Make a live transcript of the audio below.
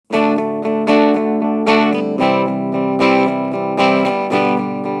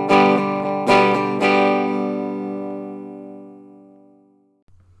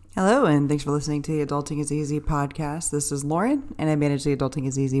and thanks for listening to the Adulting is Easy podcast. This is Lauren, and I manage the Adulting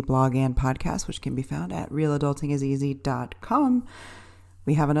is Easy blog and podcast, which can be found at realadultingiseasy.com.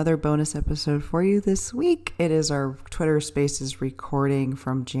 We have another bonus episode for you this week. It is our Twitter Spaces recording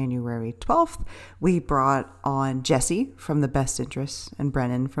from January 12th. We brought on Jesse from The Best Interests and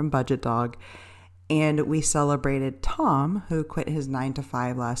Brennan from Budget Dog, and we celebrated Tom, who quit his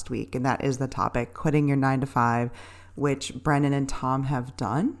 9-to-5 last week, and that is the topic, quitting your 9-to-5, which Brennan and Tom have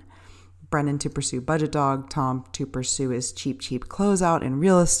done. Brennan to pursue Budget Dog, Tom to pursue his cheap closeout in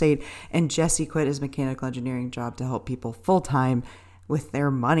real estate, and Jesse quit his mechanical engineering job to help people full-time with their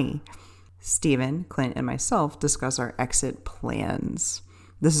money. Steven, Clint, and myself discuss our exit plans.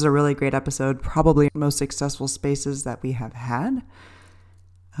 This is a really great episode, probably the most successful spaces that we have had.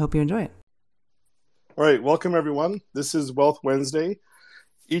 I hope you enjoy it. All right, welcome everyone. This is Wealth Wednesday.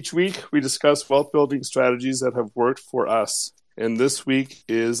 Each week we discuss wealth building strategies that have worked for us. And this week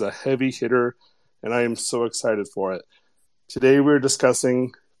is a heavy hitter, and I am so excited for it. Today we're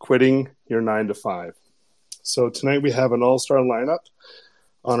discussing quitting your 9-to-5. So tonight we have an all-star lineup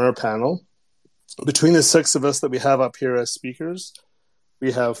on our panel. Between the 6 of us that we have up here as speakers,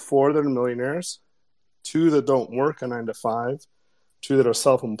 we have 4 that are millionaires, 2 that don't work a 9-to-5, 2 that are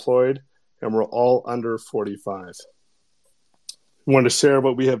self-employed, and we're all under 45. We want to share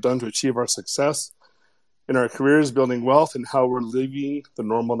what we have done to achieve our success in our careers, building wealth, and how we're living the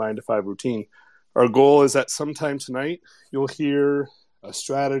normal 9-to-5 routine. Our goal is that sometime tonight you'll hear a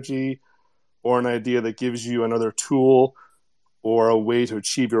strategy or an idea that gives you another tool or a way to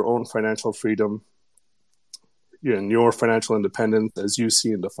achieve your own financial freedom and your financial independence as you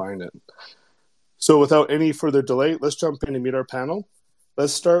see and define it. So without any further delay, let's jump in and meet our panel.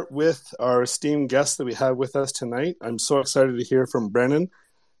 Let's start with our esteemed guests that we have with us tonight. I'm so excited to hear from Brennan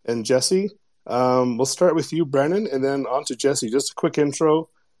and Jesse. We'll start with you, Brennan, and then on to Jesse. Just a quick intro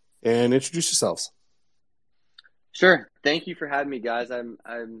and introduce yourselves. Sure. Thank you for having me, guys. I'm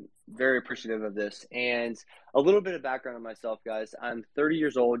very appreciative of this. And a little bit of background on myself, guys. I'm 30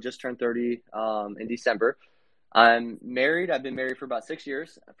 years old, just turned 30 in December. I'm married. I've been married for about 6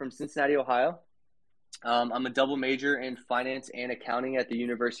 years. I'm from Cincinnati, Ohio. I'm a double major in finance and accounting at the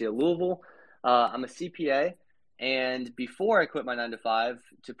University of Louisville. I'm a CPA. And before I quit my 9-to-5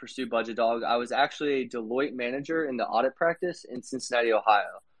 to pursue Budget Dog, I was actually a Deloitte manager in the audit practice in Cincinnati,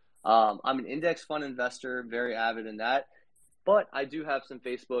 Ohio. I'm an index fund investor, very avid in that, but I do have some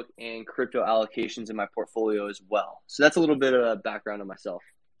Facebook and crypto allocations in my portfolio as well. So that's a little bit of a background on myself.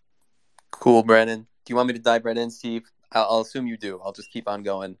 Cool, Brennan. Do you want me to dive right in, Steve? I'll assume you do. I'll just keep on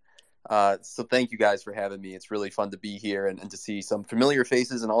going. So thank you guys for having me. It's really fun to be here and to see some familiar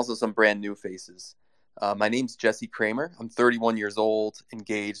faces and also some brand new faces. My name's Jesse Kramer. I'm 31 years old,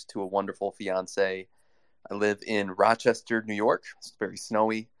 engaged to a wonderful fiance. I live in Rochester, New York. It's very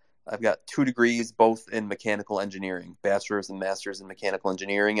snowy. I've got 2 degrees, both in mechanical engineering, bachelor's and master's in mechanical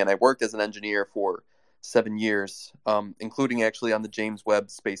engineering. And I worked as an engineer for 7 years, including actually on the James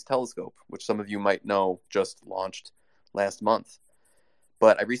Webb Space Telescope, which some of you might know just launched last month.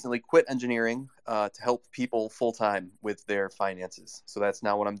 But I recently quit engineering to help people full-time with their finances. So that's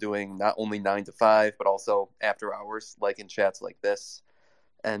now what I'm doing, not only 9-to-5, but also after hours, like in chats like this.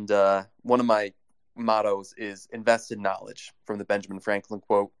 And one of my mottos is invest in knowledge, from the Benjamin Franklin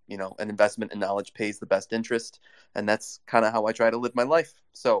quote, an investment in knowledge pays the best interest. And that's kind of how I try to live my life.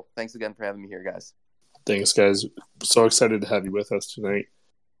 So thanks again for having me here, guys. Thanks, guys. So excited to have you with us tonight.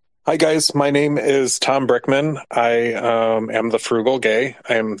 Hi, guys. My name is Tom Brickman. I am the Frugal Gay.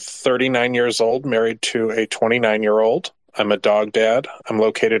 I am 39 years old, married to a 29-year-old. I'm a dog dad. I'm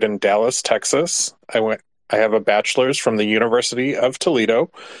located in Dallas, Texas. I have a bachelor's from the University of Toledo.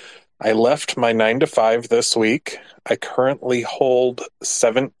 I left my 9-to-5 this week. I currently hold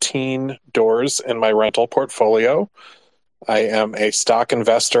 17 doors in my rental portfolio. I am a stock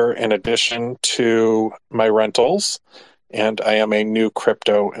investor in addition to my rentals. And I am a new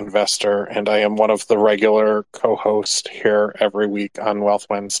crypto investor, and I am one of the regular co-hosts here every week on Wealth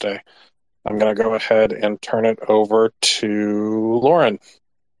Wednesday. I'm going to go ahead and turn it over to Lauren.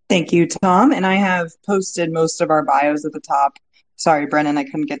 Thank you, Tom. And I have posted most of our bios at the top. Sorry, Brennan, I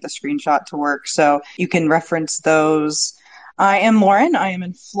couldn't get the screenshot to work, so you can reference those. I am Lauren. I am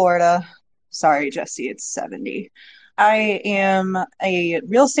in Florida. Sorry, Jesse, it's 70. I am a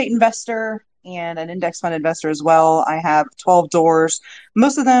real estate investor and an index fund investor as well. I have 12 doors.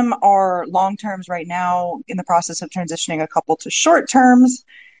 Most of them are long terms right now, in the process of transitioning a couple to short terms.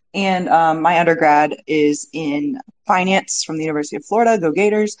 And my undergrad is in finance from the University of Florida, go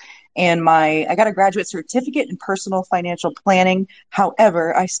Gators. And I got a graduate certificate in personal financial planning.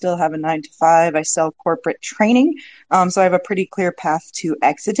 However, I still have a 9-to-5. I sell corporate training. So I have a pretty clear path to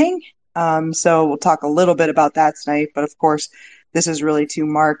exiting. So we'll talk a little bit about that tonight. But of course, this is really to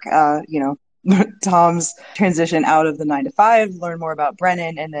mark, Tom's transition out of the 9 to 5, learn more about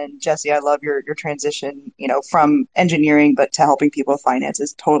Brennan. And then Jesse, I love your transition, from engineering, but to helping people with finance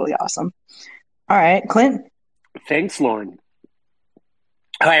is totally awesome. All right, Clint. Thanks, Lauren.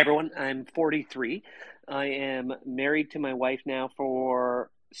 Hi, everyone. I'm 43. I am married to my wife now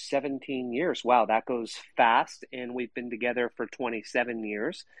for 17 years. Wow, that goes fast. And we've been together for 27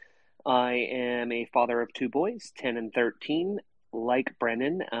 years. I am a father of 2 boys, 10 and 13. Like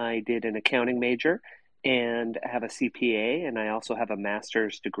Brennan, I did an accounting major and have a CPA, and I also have a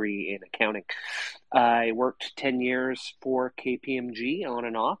master's degree in accounting. I worked 10 years for KPMG on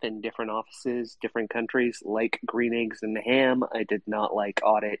and off in different offices, different countries, like green eggs and ham. I did not like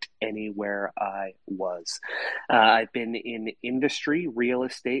audit anywhere I was. I've been in industry, real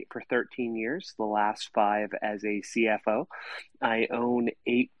estate for 13 years, the last 5 as a CFO. I own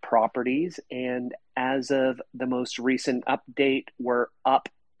 8 properties, and as of the most recent update, we're up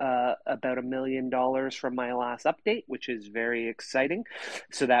about $1 million from my last update, which is very exciting.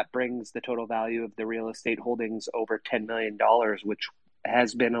 So that brings the total value of the real estate holdings over $10 million, which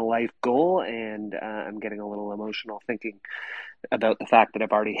has been a life goal. And I'm getting a little emotional thinking about the fact that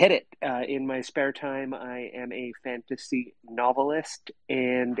I've already hit it. In my spare time, I am a fantasy novelist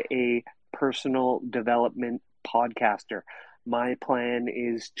and a personal development podcaster. My plan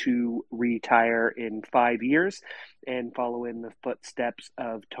is to retire in 5 years and follow in the footsteps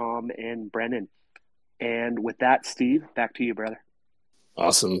of Tom and Brennan. And with that, Steve, back to you, brother.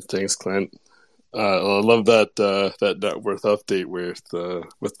 Awesome. Thanks, Clint. I love that net worth update with the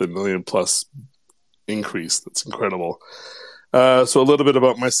 $1 million+ increase. That's incredible. So a little bit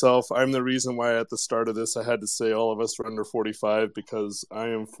about myself. I'm the reason why at the start of this I had to say all of us are under 45 because I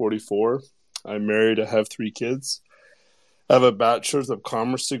am 44. I'm married. I have 3 kids. I have a Bachelor's of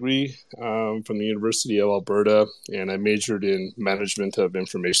Commerce degree from the University of Alberta, and I majored in Management of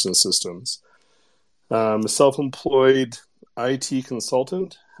Information Systems. I'm a self-employed IT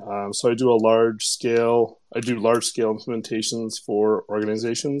consultant, so I do large scale implementations for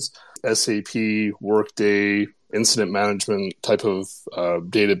organizations, SAP, Workday, incident management type of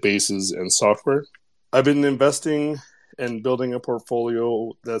databases and software. I've been investing and building a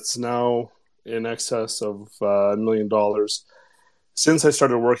portfolio that's now in excess of $1 million since I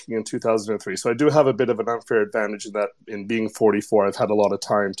started working in 2003. So I do have a bit of an unfair advantage in that in being 44, I've had a lot of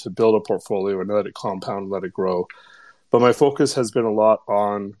time to build a portfolio and let it compound, let it grow. But my focus has been a lot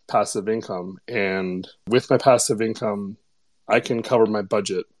on passive income. And with my passive income, I can cover my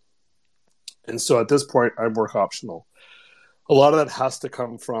budget. And so at this point, I'm work optional. A lot of that has to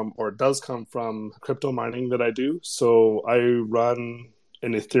come from, or does come from, crypto mining that I do. So I run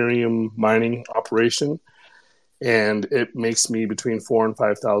an Ethereum mining operation, and it makes me between $4,000 and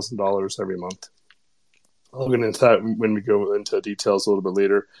 $5,000 every month. I'll get into that when we go into details a little bit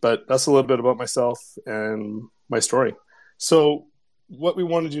later. But that's a little bit about myself and my story. So what we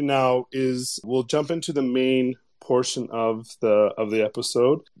want to do now is we'll jump into the main portion of the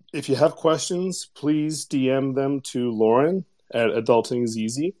episode. If you have questions, please DM them to Lauren at Adulting is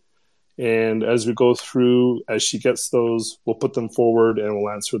Easy. And as we go through, as she gets those, we'll put them forward and we'll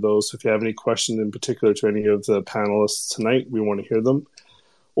answer those. So if you have any questions in particular to any of the panelists tonight, we want to hear them.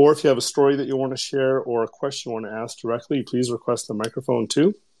 Or if you have a story that you want to share or a question you want to ask directly, please request the microphone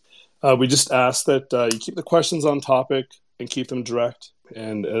too. We just ask that you keep the questions on topic and keep them direct.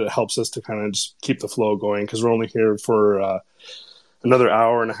 And it helps us to kind of just keep the flow going because we're only here for another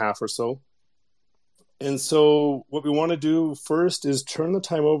hour and a half or so. And so what we want to do first is turn the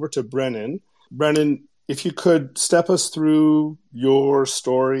time over to Brennan. Brennan, if you could step us through your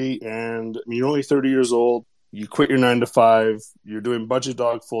story. And I mean, you're only 30 years old. You quit your 9 to 5. You're doing Budget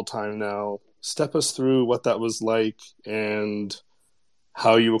Dog full time now. Step us through what that was like and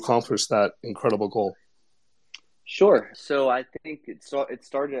how you accomplished that incredible goal. Sure. So I think it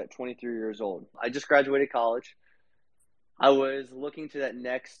started at 23 years old. I just graduated college. I was looking to that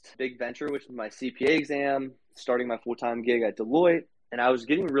next big venture, which was my CPA exam, starting my full-time gig at Deloitte, and I was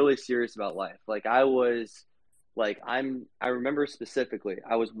getting really serious about life. I remember specifically,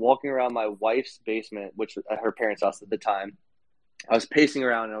 I was walking around my wife's basement, which was at her parents' house at the time. I was pacing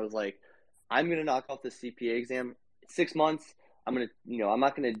around and I was like, I'm going to knock off the CPA exam in 6 months. I'm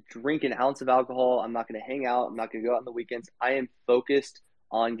not going to drink an ounce of alcohol. I'm not going to hang out. I'm not going to go out on the weekends. I am focused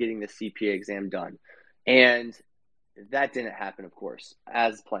on getting the CPA exam done. And that didn't happen, of course,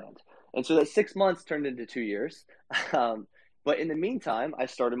 as planned. And so that 6 months turned into 2 years. But in the meantime, I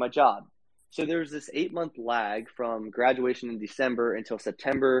started my job. So there's this 8-month lag from graduation in December until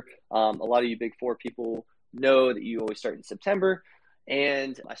September. A lot of you Big Four people know that you always start in September.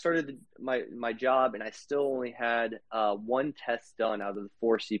 And I started my job, and I still only had one test done out of the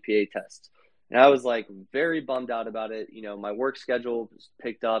 4 CPA tests. And I was like very bummed out about it. You know, my work schedule was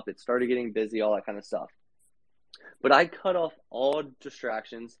picked up. It started getting busy, all that kind of stuff. But I cut off all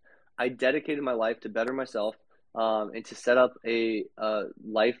distractions. I dedicated my life to better myself and to set up a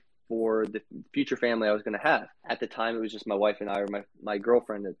life for the future family I was going to have. At the time, it was just my wife and I, or my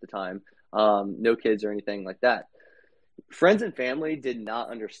girlfriend at the time, no kids or anything like that. Friends and family did not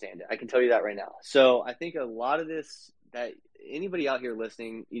understand it. I can tell you that right now. So I think a lot of this, that anybody out here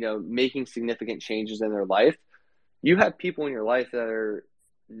listening, you know, making significant changes in their life, you have people in your life that are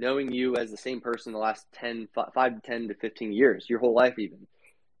knowing you as the same person the last 5 to 10 to 15 years, your whole life even.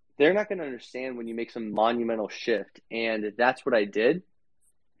 They're not going to understand when you make some monumental shift. And that's what I did.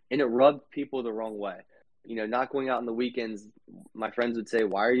 And it rubbed people the wrong way. You know, not going out on the weekends, my friends would say,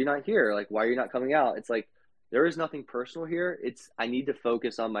 why are you not here? Like, why are you not coming out? It's like, there is nothing personal here. I need to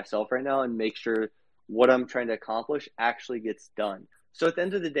focus on myself right now and make sure what I'm trying to accomplish actually gets done. So at the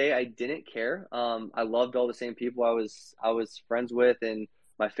end of the day, I didn't care. I loved all the same people I was friends with and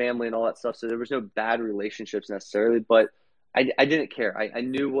my family and all that stuff. So there was no bad relationships necessarily, but I didn't care. I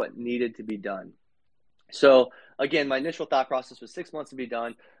knew what needed to be done. So again, my initial thought process was 6 months to be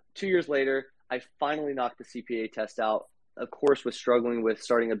done. 2 years later, I finally knocked the CPA test out. Of course, was struggling with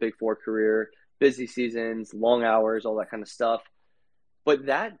starting a Big Four career, busy seasons, long hours, all that kind of stuff. But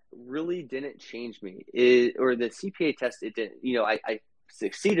that really didn't change me. Or the CPA test, it didn't. You know, I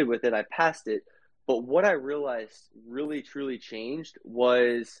succeeded with it. I passed it. But what I realized really, truly changed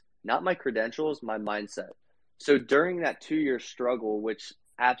was not my credentials, my mindset. So during that 2-year struggle, which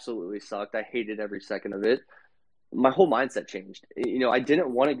absolutely sucked, I hated every second of it, my whole mindset changed. You know, I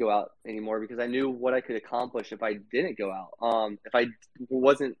didn't want to go out anymore because I knew what I could accomplish if I didn't go out. If I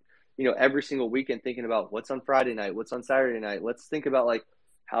wasn't, you know, every single weekend thinking about what's on Friday night, what's on Saturday night. Let's think about, like,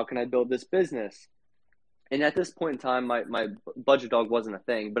 how can I build this business? And at this point in time, my budget dog wasn't a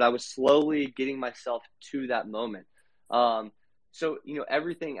thing, but I was slowly getting myself to that moment. So, you know,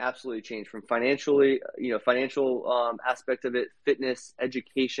 everything absolutely changed from financially, you know, financial aspect of it, fitness,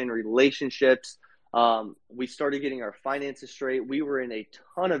 education, relationships. We started getting our finances straight. We were in a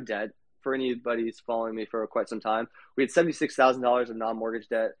ton of debt. For anybody who's following me for quite some time, we had $76,000 of non-mortgage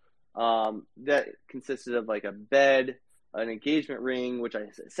debt. That consisted of like a bed, an engagement ring, which I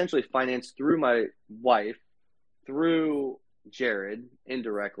essentially financed through my wife, through Jared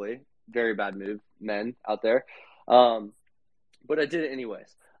indirectly. Very bad move, men out there. But I did it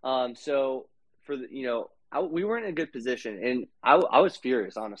anyways. So for the, you know, we weren't in a good position, and I was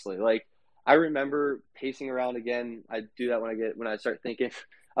furious, honestly. Like, I remember pacing around again. I do that when I start thinking.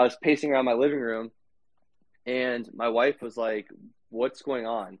 I was pacing around my living room, and my wife was like, "What's going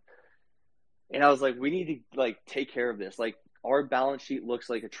on?" And I was like, "We need to, like, take care of this. Like, our balance sheet looks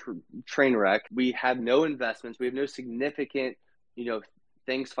like a train wreck. We have no investments. We have no significant, you know,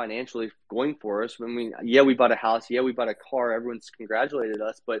 things financially going for us. When we bought a house. Yeah, we bought a car. Everyone's congratulated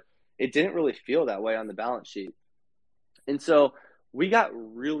us, but it didn't really feel that way on the balance sheet." And so we got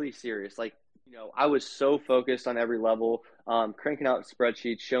really serious. Like, you know, I was so focused on every level, cranking out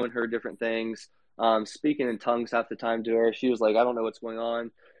spreadsheets, showing her different things, speaking in tongues half the time to her. She was like, "I don't know what's going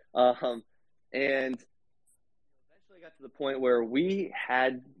on." And eventually got to the point where we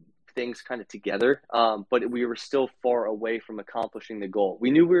had things kind of together, but we were still far away from accomplishing the goal.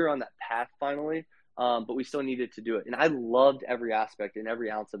 We knew we were on that path finally, but we still needed to do it. And I loved every aspect and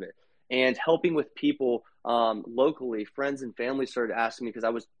every ounce of it. And helping with people locally, friends and family started asking me because I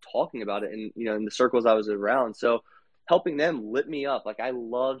was talking about it in, you know, in the circles I was around. So helping them lit me up. Like, I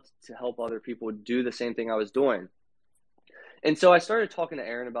loved to help other people do the same thing I was doing. And so I started talking to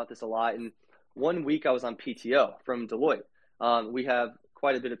Erin about this a lot. And one week I was on PTO from Deloitte. We have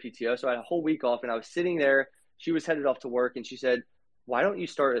quite a bit of PTO. So I had a whole week off, and I was sitting there. She was headed off to work, and she said, "Why don't you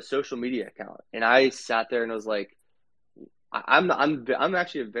start a social media account?" And I sat there and I was like, I'm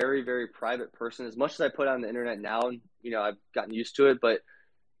actually a very, very private person. As much as I put on the internet now, and, you know, I've gotten used to it, but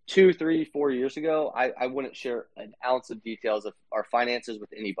 2, 3, 4 years ago, I wouldn't share an ounce of details of our finances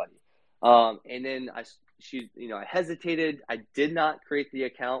with anybody. And then I hesitated. I did not create the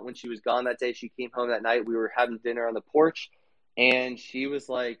account when she was gone that day. She came home that night. We were having dinner on the porch, and she was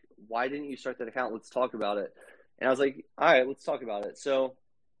like, "Why didn't you start that account? Let's talk about it." And I was like, "All right, let's talk about it." So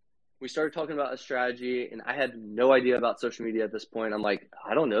we started talking about a strategy, and I had no idea about social media at this point. I'm like,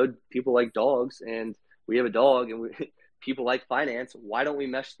 I don't know. People like dogs, and we have a dog, and people like finance. Why don't we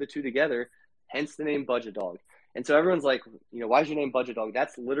mesh the two together? Hence the name Budget Dog. And so everyone's like, you know, why is your name Budget Dog?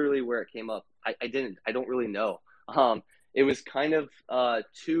 That's literally where it came up. I don't really know. It was kind of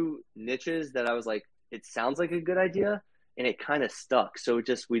two niches that I was like, it sounds like a good idea. and it kind of stuck. So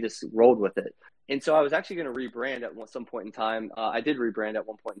we just rolled with it. And so I was actually going to rebrand at some point in time. I did rebrand at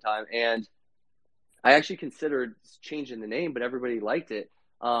one point in time, and I actually considered changing the name, but everybody liked it,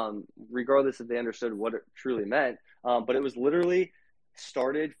 regardless if they understood what it truly meant. But it was literally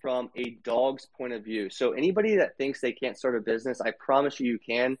started from a dog's point of view. So anybody that thinks they can't start a business, I promise you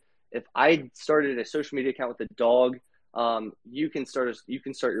can. If I started a social media account with a dog, you can start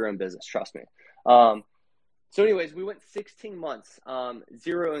your own business. Trust me. So anyways, we went 16 months,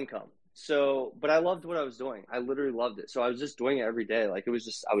 zero income. So, but I loved what I was doing. I literally loved it. So I was just doing it every day. Like, it was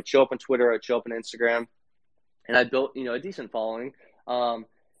just, I would show up on Twitter, I'd show up on Instagram, and I built, a decent following. And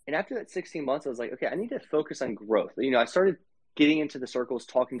after that 16 months, I was like, okay, I need to focus on growth. I started getting into the circles,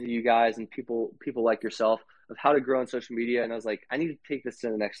 talking to you guys and people like yourself of how to grow on social media. And I was like, I need to take this to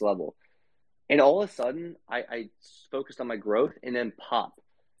the next level. And all of a sudden I focused on my growth, and then pop.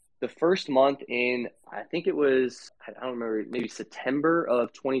 The first month in, I think it was, I don't remember, maybe September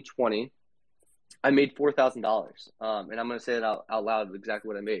of 2020, I made $4,000. And I'm going to say it out loud, exactly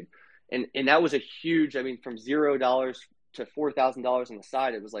what I made. And that was a huge, from $0 to $4,000 on the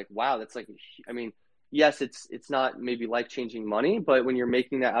side. It was like, wow, that's like, yes, it's not maybe life-changing money, but when you're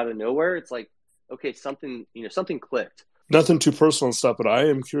making that out of nowhere, it's like, okay, something clicked. Nothing too personal and stuff, but I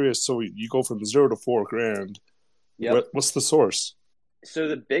am curious. So you go from $0 to $4,000. Yep. What's the source? So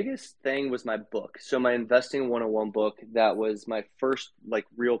the biggest thing was my book. So my Investing 101 book, that was my first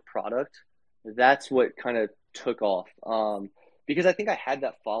real product. That's what kind of took off. Because I think I had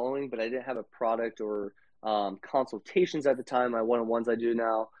that following, but I didn't have a product or consultations at the time. My one-on-ones I do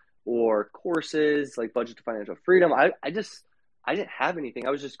now, or courses like Budget to Financial Freedom. I didn't have anything.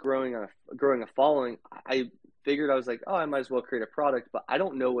 I was just growing a following. I figured, I was like, oh, I might as well create a product, but I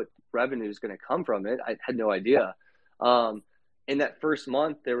don't know what revenue is going to come from it. I had no idea. In that first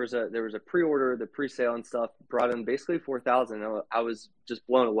month, there was a pre-order, the pre-sale and stuff brought in basically 4,000. I was just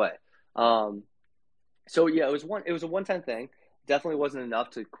blown away. So yeah, it was a one-time thing. Definitely wasn't enough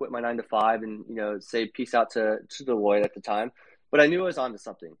to quit my 9 to 5 and say peace out to Deloitte at the time. But I knew I was onto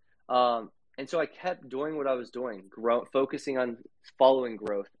something. And so I kept doing what I was doing, focusing on following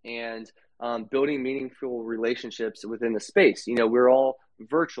growth and building meaningful relationships within the space. We're all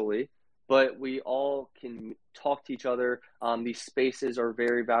virtually, but we all can talk to each other. These spaces are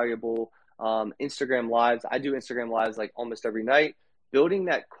very valuable. Instagram Lives, I do Instagram Lives almost every night. Building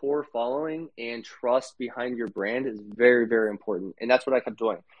that core following and trust behind your brand is very, very important. And that's what I kept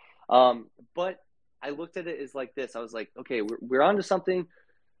doing. But I looked at it as like this. I was like, okay, we're onto something.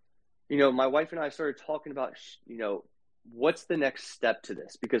 My wife and I started talking about, what's the next step to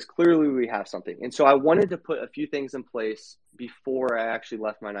this? Because clearly we have something. And so I wanted to put a few things in place before I actually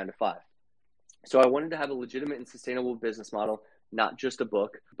left my 9 to 5. So I wanted to have a legitimate and sustainable business model, not just a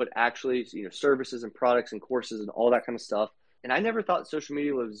book, but actually, services and products and courses and all that kind of stuff. And I never thought social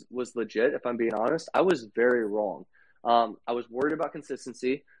media was legit, if I'm being honest. I was very wrong. I was worried about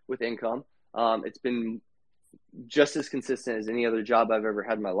consistency with income. It's been just as consistent as any other job I've ever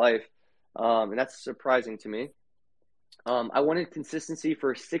had in my life. And that's surprising to me. I wanted consistency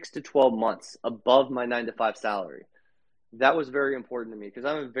for 6 to 12 months above my 9 to 5 salary. That was very important to me because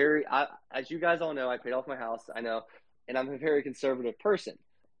as you guys all know, I paid off my house, I know, and I'm a very conservative person.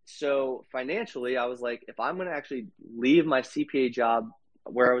 So financially, I was like, if I'm going to actually leave my CPA job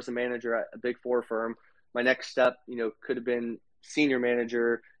where I was a manager at a Big Four firm, my next step, could have been senior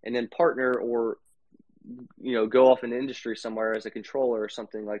manager and then partner, or, go off in industry somewhere as a controller or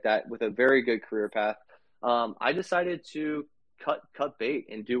something like that with a very good career path. I decided to cut bait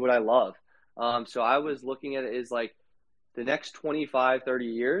and do what I love. So I was looking at it as the next 25, 30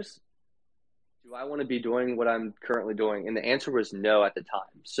 years, do I want to be doing what I'm currently doing? And the answer was no at the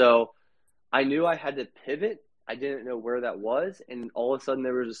time. So I knew I had to pivot. I didn't know where that was. And all of a sudden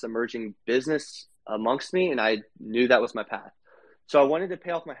there was this emerging business amongst me, and I knew that was my path. So I wanted to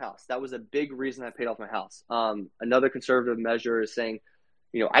pay off my house. That was a big reason I paid off my house. Another conservative measure is saying,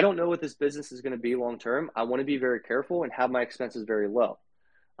 I don't know what this business is going to be long term. I want to be very careful and have my expenses very low.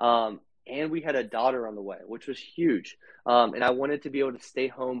 And we had a daughter on the way, which was huge. And I wanted to be able to stay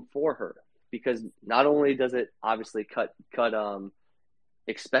home for her, because not only does it obviously cut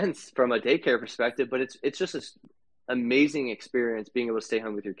expense from a daycare perspective, but it's just this amazing experience being able to stay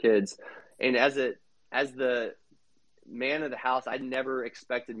home with your kids. And as the man of the house, I never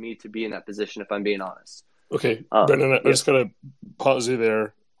expected me to be in that position, if I'm being honest. Okay, Brendan, I just got to pause you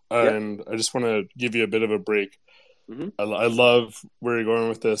there, and I just want to give you a bit of a break. Mm-hmm. I love where you're going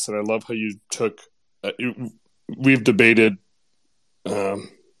with this, and I love how you took we've debated the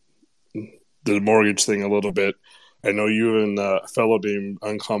mortgage thing a little bit. I know you and a fellow named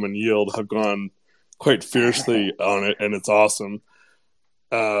Uncommon Yield have gone quite fiercely on it, and it's awesome.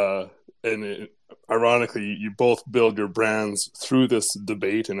 Ironically, you both build your brands through this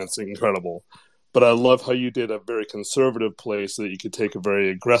debate, and it's incredible. But I love how you did a very conservative play so that you could take a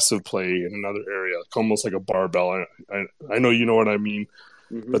very aggressive play in another area, almost like a barbell. I know you know what I mean,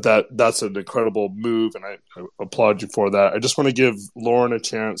 but that's an incredible move, and I applaud you for that. I just want to give Lauren a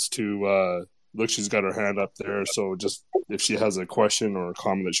chance to look. She's got her hand up there, so just if she has a question or a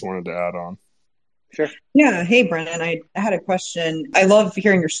comment that she wanted to add on. Sure. Yeah. Hey, Brennan. I had a question. I love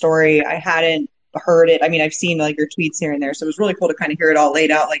hearing your story. I hadn't heard it. I mean, I've seen like your tweets here and there, so it was really cool to kind of hear it all laid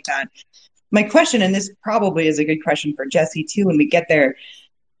out like that. My question, and this probably is a good question for Jesse too when we get there,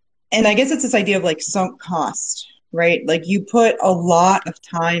 and I guess it's this idea of like sunk cost, right? Like you put a lot of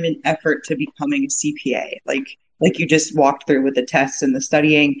time and effort to becoming a CPA, like you just walked through with the tests and the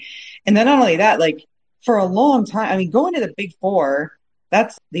studying. And then not only that, like for a long time, I mean, going to the Big Four,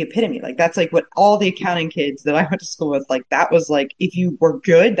 that's the epitome. Like that's like what all the accounting kids that I went to school with, like that was like, if you were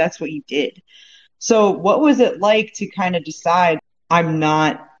good, that's what you did. So what was it like to kind of decide I'm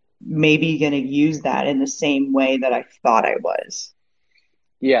not maybe going to use that in the same way that I thought I was?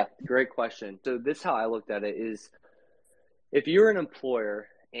 Yeah, great question. So this is how I looked at it is if you're an employer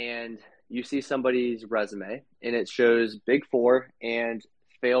and you see somebody's resume and it shows Big Four and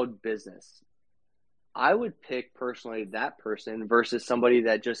failed business, I would pick personally that person versus somebody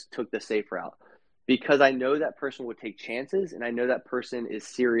that just took the safe route, because I know that person would take chances and I know that person is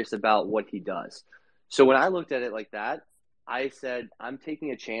serious about what he does. So when I looked at it like that, I said, I'm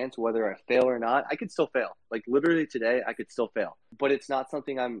taking a chance whether I fail or not. I could still fail. Like literally today, I could still fail. But it's not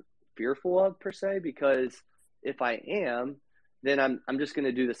something I'm fearful of per se, because if I am, then I'm just going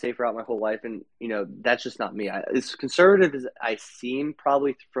to do the safe route my whole life. And, you know, that's just not me. As conservative as I seem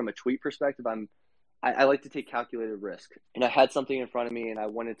probably from a tweet perspective, I like to take calculated risk. And I had something in front of me and I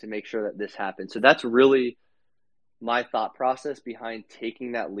wanted to make sure that this happened. So that's really my thought process behind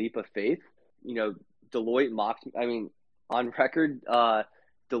taking that leap of faith. You know, Deloitte mocked, I mean, on record,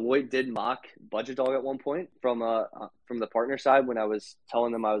 Deloitte did mock Budget Dog at one point from the partner side when I was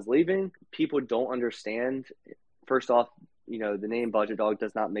telling them I was leaving. People don't understand. First off, you know, the name Budget Dog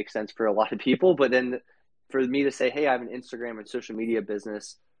does not make sense for a lot of people. But then for me to say, hey, I have an Instagram and social media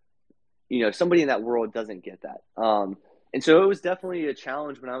business, you know, somebody in that world doesn't get that. And so it was definitely a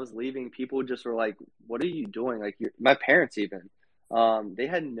challenge when I was leaving. People just were like, what are you doing? Like my parents even, they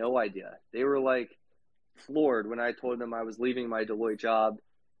had no idea. They were like, floored when I told them I was leaving my Deloitte job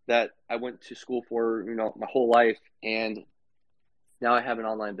that I went to school for, you know, my whole life, and now I have an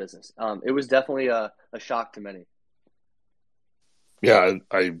online business. It was definitely a shock to many. Yeah,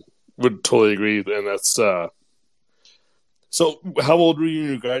 I would totally agree, and that's so how old were you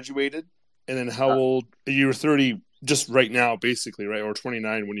when you graduated, and then how old you were? 30 just right now, basically, right? Or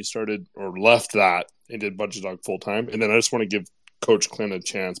 29 when you started or left that and did Budget Dog full time. And then I just want to give Coach Clint a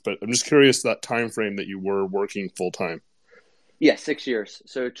chance, but I'm just curious that time frame that you were working full time. Yeah, 6 years.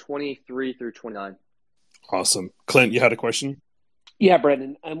 So 23 through 29. Awesome. Clint, you had a question? Yeah,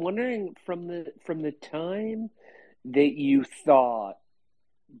 Brendan. I'm wondering from the time that you thought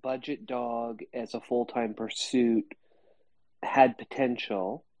Budget Dog as a full-time pursuit had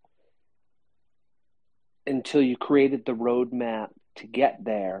potential until you created the roadmap to get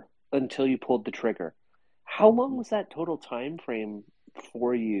there, until you pulled the trigger. How long was that total time frame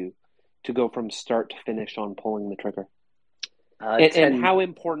for you to go from start to finish on pulling the trigger? And how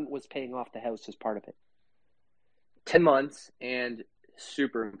important was paying off the house as part of it? 10 months and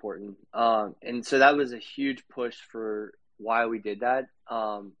super important. And so that was a huge push for why we did that.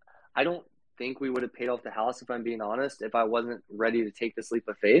 I don't think we would have paid off the house, if I'm being honest, if I wasn't ready to take this leap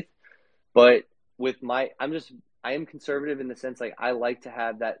of faith. But with I am conservative in the sense, like, I like to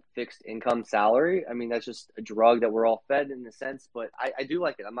have that fixed income salary. I mean, that's just a drug that we're all fed in a sense, but I do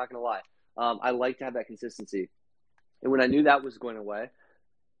like it. I'm not going to lie. I like to have that consistency. And when I knew that was going away,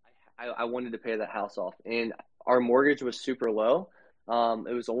 I wanted to pay that house off. And our mortgage was super low.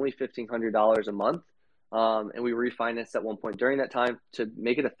 It was only $1,500 a month. And we refinanced at one point during that time to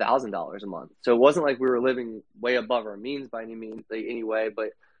make it $1,000 a month. So it wasn't like we were living way above our means by any means, like, anyway, but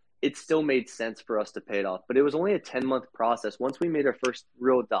it still made sense for us to pay it off. But it was only a 10-month process. Once we made our first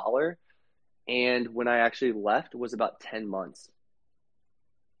real dollar, and when I actually left, was about 10 months.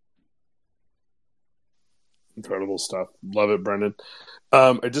 Incredible stuff. Love it, Brendan.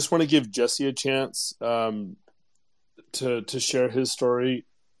 I just want to give Jesse a chance to share his story.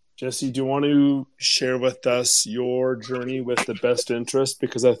 Jesse, do you want to share with us your journey with the best interest?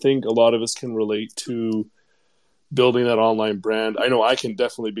 Because I think a lot of us can relate to building that online brand. I know I can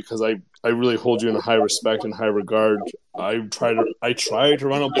definitely, because I really hold you in high respect and high regard. I try to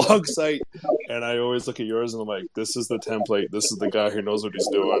run a blog site, and I always look at yours and I'm like, this is the template. This is the guy who knows what he's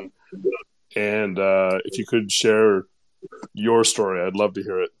doing. And if you could share your story, I'd love to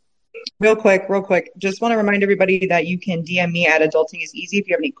hear it. Real quick. Just want to remind everybody that you can DM me at Adulting is Easy if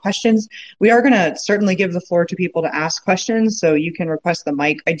you have any questions. We are going to certainly give the floor to people to ask questions, so you can request the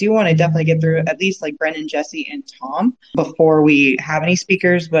mic. I do want to definitely get through at least like Brennan, Jesse, and Tom before we have any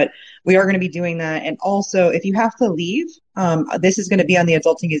speakers, but we are going to be doing that. And also, if you have to leave, this is going to be on the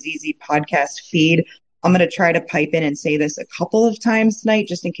Adulting is Easy podcast feed. I'm going to try to pipe in and say this a couple of times tonight,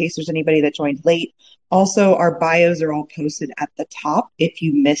 just in case there's anybody that joined late. Also, our bios are all posted at the top if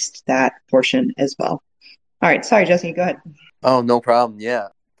you missed that portion as well. All right. Sorry, Jesse, go ahead. Oh, no problem. Yeah.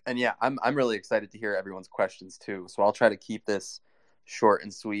 And yeah, I'm really excited to hear everyone's questions too. So I'll try to keep this short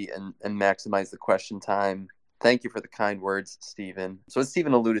and sweet and maximize the question time. Thank you for the kind words, Stephen. So as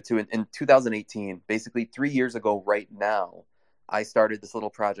Stephen alluded to, in 2018, basically 3 years ago right now, I started this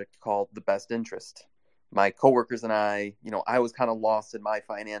little project called The Best Interest. My coworkers and I was kind of lost in my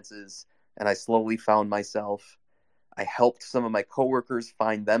finances, and I slowly found myself. I helped some of my coworkers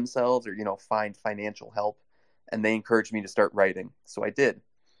find themselves, or find financial help, and they encouraged me to start writing. So I did.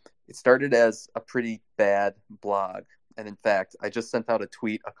 It started as a pretty bad blog, and in fact, I just sent out a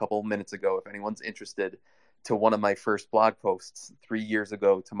tweet a couple minutes ago, if anyone's interested, to one of my first blog posts 3 years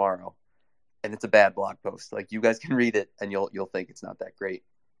ago tomorrow. And it's a bad blog post. Like, you guys can read it and you'll think it's not that great.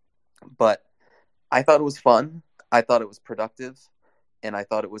 But I thought it was fun, I thought it was productive, and I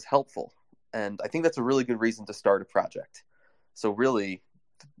thought it was helpful. And I think that's a really good reason to start a project. So really,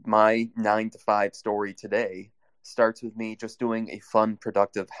 my 9 to 5 story today starts with me just doing a fun,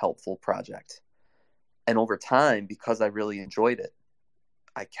 productive, helpful project. And over time, because I really enjoyed it,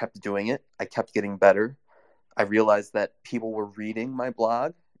 I kept doing it. I kept getting better. I realized that people were reading my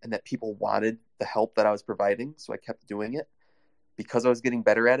blog and that people wanted the help that I was providing. So I kept doing it. Because I was getting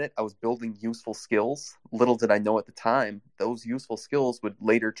better at it, I was building useful skills. Little did I know at the time, those useful skills would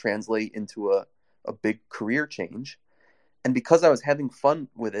later translate into a big career change. And because I was having fun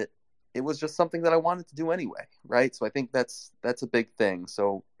with it, it was just something that I wanted to do anyway, right? So I think that's a big thing.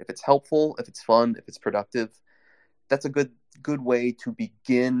 So if it's helpful, if it's fun, if it's productive, that's a good way to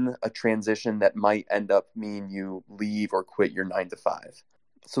begin a transition that might end up meaning you leave or quit your 9 to 5.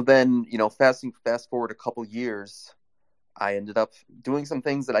 So then, fast forward a couple years, I ended up doing some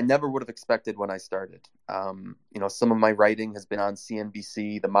things that I never would have expected when I started. Some of my writing has been on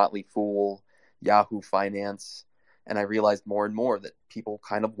CNBC, The Motley Fool, Yahoo Finance, and I realized more and more that people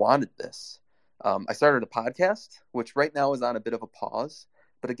kind of wanted this. I started a podcast, which right now is on a bit of a pause.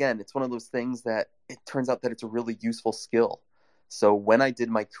 But again, it's one of those things that it turns out that it's a really useful skill. So when I did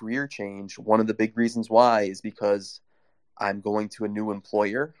my career change, one of the big reasons why is because I'm going to a new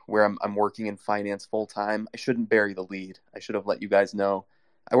employer where I'm working in finance full time. I shouldn't bury the lead. I should have let you guys know.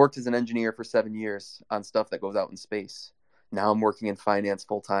 I worked as an engineer for 7 years on stuff that goes out in space. Now I'm working in finance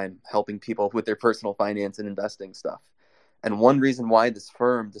full time, helping people with their personal finance and investing stuff. And one reason why this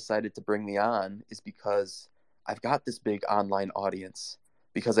firm decided to bring me on is because I've got this big online audience,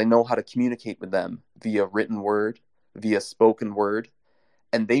 because I know how to communicate with them via written word, via spoken word.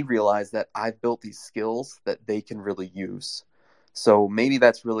 And they realize that I've built these skills that they can really use. So maybe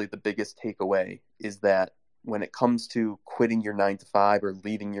that's really the biggest takeaway, is that when it comes to quitting your 9 to 5 or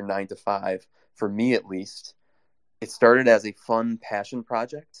leaving your 9 to 5, for me at least, it started as a fun passion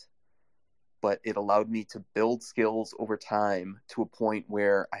project, but it allowed me to build skills over time to a point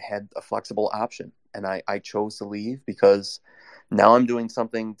where I had a flexible option. And I chose to leave because now I'm doing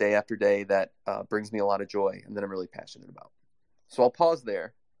something day after day that brings me a lot of joy and that I'm really passionate about. So I'll pause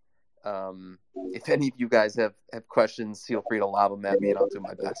there. If any of you guys have questions, feel free to lob them at me and I'll do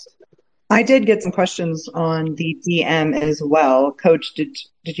my best. I did get some questions on the DM as well. Coach, did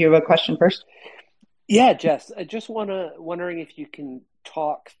you have a question first? Yeah, Jess, I just wondering if you can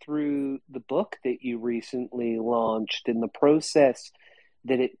talk through the book that you recently launched and the process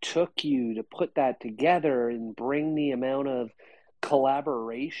that it took you to put that together and bring the amount of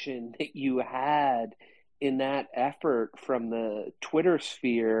collaboration that you had in that effort from the Twitter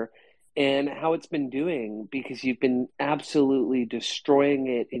sphere, and how it's been doing, because you've been absolutely destroying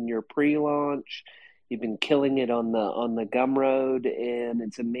it in your pre-launch. You've been killing it on the Gumroad, and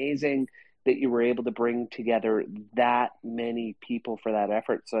it's amazing that you were able to bring together that many people for that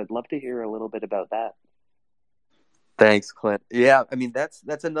effort. So I'd love to hear a little bit about that. Thanks, Clint. Yeah, I mean, that's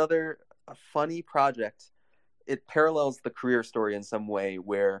another funny project. It parallels the career story in some way,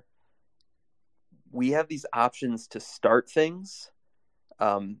 where we have these options to start things,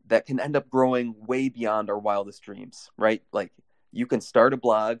 that can end up growing way beyond our wildest dreams, right? Like you can start a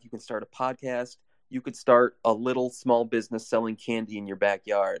blog, you can start a podcast, you could start a little small business selling candy in your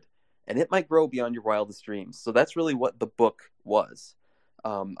backyard, and it might grow beyond your wildest dreams. So that's really what the book was.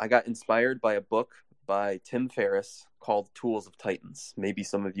 I got inspired by a book by Tim Ferriss called Tools of Titans. Maybe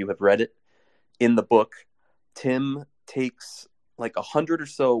some of you have read it. In the book, Tim takes like 100 or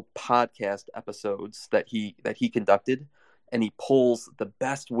so podcast episodes that he conducted, and he pulls the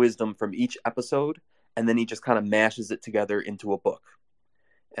best wisdom from each episode, and then he just kind of mashes it together into a book.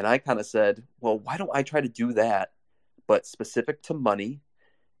 And I kind of said, well, why don't I try to do that, but specific to money?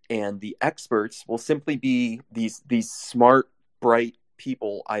 And the experts will simply be these smart, bright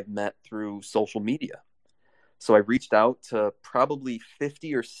people I've met through social media. So I reached out to probably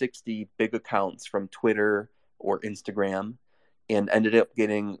 50 or 60 big accounts from Twitter or Instagram, and ended up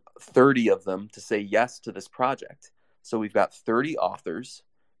getting 30 of them to say yes to this project. So we've got 30 authors,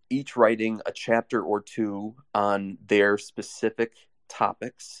 each writing a chapter or two on their specific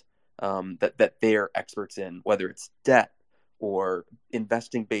topics that they're experts in, whether it's debt or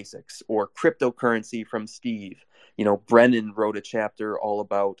investing basics or cryptocurrency from Steve. You know, Brennan wrote a chapter all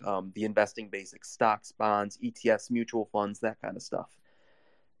about the investing basics, stocks, bonds, ETFs, mutual funds, that kind of stuff.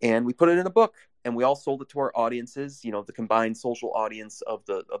 And we put it in a book, and we all sold it to our audiences. You know, the combined social audience of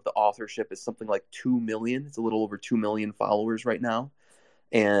the authorship is something like 2 million. It's a little over 2 million followers right now.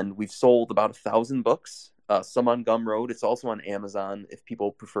 And we've sold about 1,000 books, some on Gumroad. It's also on Amazon if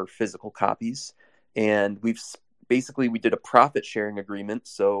people prefer physical copies. And we did a profit sharing agreement.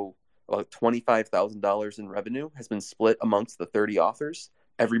 So about $25,000 in revenue has been split amongst the 30 authors.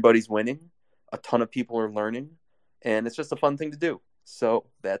 Everybody's winning. A ton of people are learning. And it's just a fun thing to do. So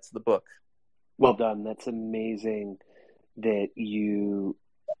that's the book. Well done. That's amazing that you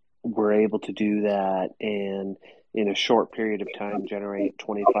were able to do that and in a short period of time generate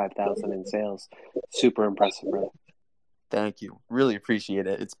 25,000 in sales. Super impressive, brother. Thank you. Really appreciate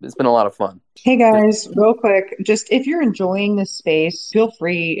it. It's been a lot of fun. Hey guys, real quick, just if you're enjoying this space, feel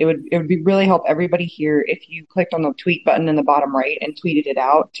free. It would be really help everybody here if you clicked on the tweet button in the bottom right and tweeted it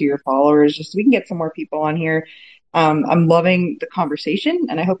out to your followers, just so we can get some more people on here. I'm loving the conversation,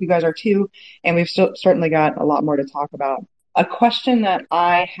 and I hope you guys are too. And we've certainly got a lot more to talk about. A question that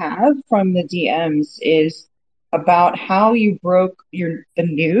I have from the DMs is about how you broke the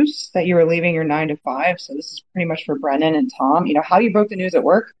news that you were leaving your 9 to 5. So this is pretty much for Brennan and Tom. You know, how you broke the news at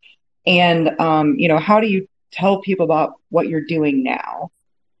work, and you know, how do you tell people about what you're doing now?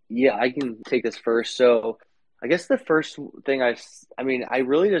 Yeah, I can take this first. So I guess the first thing I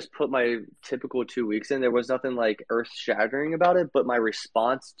really just put my typical 2 weeks in. There was nothing like earth shattering about it, but my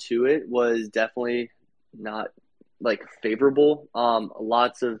response to it was definitely not like favorable.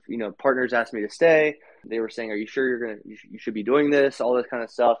 Lots of, partners asked me to stay. They were saying, are you sure you should be doing this? All this kind of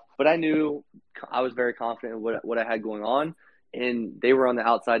stuff. But I knew I was very confident in what I had going on, and they were on the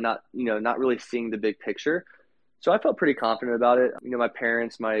outside, not really seeing the big picture. So I felt pretty confident about it. My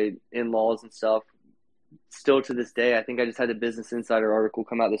parents, my in-laws and stuff, still to this day, I think I just had a Business Insider article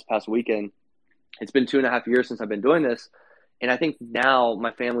come out this past weekend. It's been 2.5 years since I've been doing this. And I think now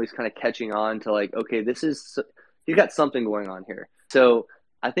my family's kind of catching on to like, okay, you got something going on here. So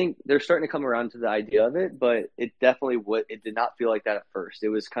I think they're starting to come around to the idea of it, but it did not feel like that at first. It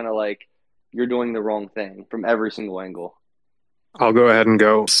was kind of like you're doing the wrong thing from every single angle. I'll go ahead and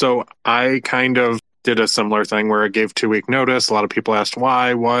go. So I kind of did a similar thing where I gave 2-week notice. A lot of people asked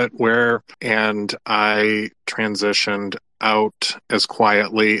why, what, where, and I transitioned out as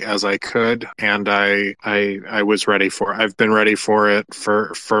quietly as I could, and I was ready for it. I've been ready for it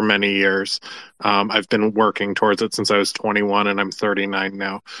for many years. I've been working towards it since I was 21, and I'm 39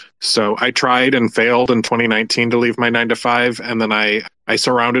 now. So I tried and failed in 2019 to leave my 9 to 5, and then I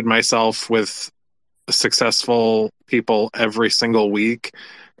surrounded myself with successful people every single week.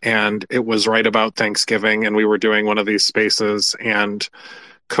 And it was right about Thanksgiving, and we were doing one of these spaces, and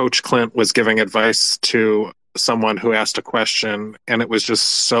Coach Clint was giving advice to someone who asked a question, and it was just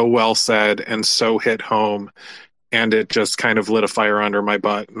so well said and so hit home, and it just kind of lit a fire under my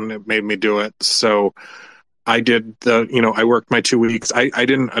butt, and it made me do it. So I did I worked my 2 weeks. I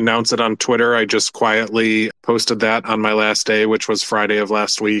didn't announce it on Twitter. I just quietly posted that on my last day, which was Friday of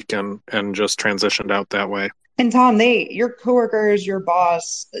last week, and just transitioned out that way. And Tom, your coworkers, your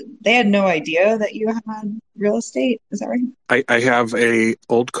boss, they had no idea that you had real estate. Is that right? I have a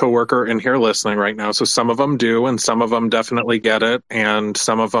old coworker in here listening right now. So some of them do, and some of them definitely get it, and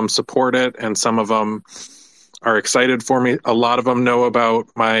some of them support it, and some of them are excited for me. A lot of them know about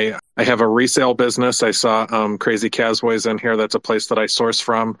I have a resale business. I saw Crazy Casboys in here. That's a place that I source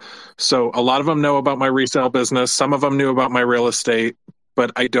from. So a lot of them know about my resale business. Some of them knew about my real estate.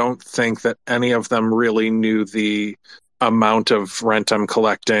 but I don't think that any of them really knew the amount of rent I'm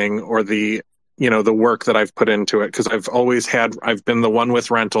collecting or the work that I've put into it, because I've been the one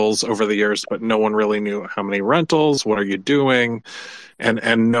with rentals over the years, but no one really knew how many rentals, what are you doing,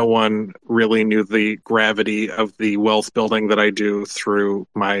 and no one really knew the gravity of the wealth building that I do through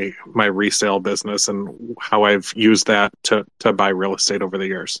my resale business and how I've used that to buy real estate over the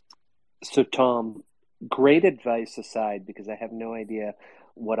years. So, Tom, great advice aside, because I have no idea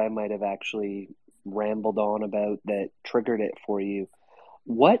what I might have actually rambled on about that triggered it for you.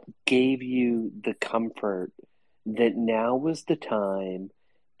 What gave you the comfort that now was the time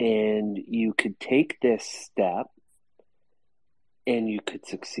and you could take this step and you could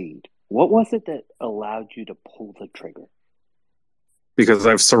succeed? What was it that allowed you to pull the trigger? Because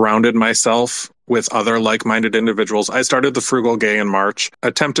I've surrounded myself with other like-minded individuals. I started the Frugal Gay in March,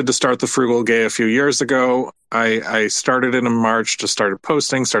 attempted to start the Frugal Gay a few years ago. I started it in March, just started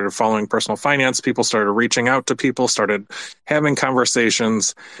posting, started following personal finance people, started reaching out to people, started having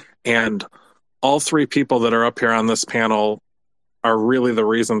conversations. And all three people that are up here on this panel are really the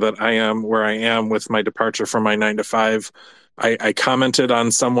reason that I am where I am with my departure from my 9-to-5. I commented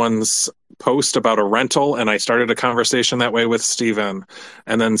on someone's post about a rental, and I started a conversation that way with Steven.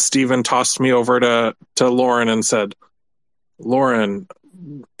 And then Steven tossed me over to Lauren and said, Lauren,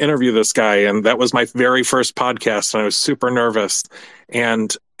 interview this guy. And that was my very first podcast, and I was super nervous.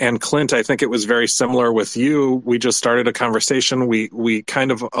 And Clint, I think it was very similar with you. We just started a conversation. We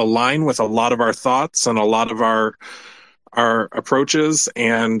kind of align with a lot of our thoughts and a lot of our approaches.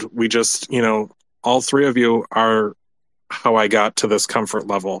 And we just, all three of you are how I got to this comfort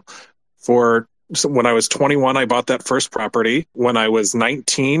level. When I was 21, I bought that first property. When I was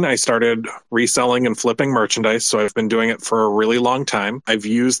 19, I started reselling and flipping merchandise. So I've been doing it for a really long time. I've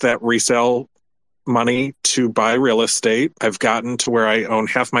used that resale money to buy real estate. I've gotten to where I own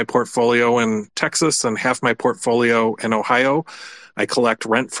half my portfolio in Texas and half my portfolio in Ohio. I collect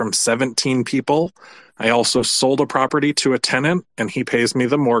rent from 17 people. I also sold a property to a tenant, and he pays me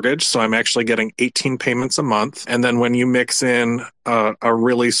the mortgage. So I'm actually getting 18 payments a month. And then when you mix in a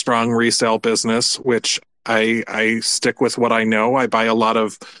really strong resale business, which I stick with what I know, I buy a lot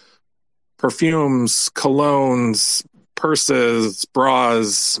of perfumes, colognes, purses,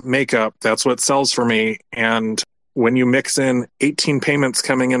 bras, makeup. That's what sells for me. And when you mix in 18 payments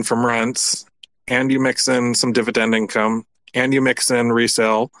coming in from rents, and you mix in some dividend income, and you mix in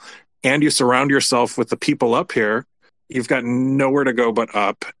resale, and you surround yourself with the people up here, you've got nowhere to go but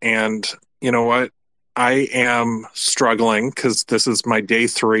up. And you know what? I am struggling because this is my day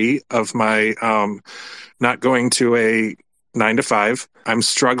 3 of my not going to a 9-to-5. I'm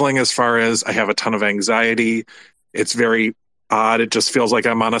struggling as far as I have a ton of anxiety. It's very odd. It just feels like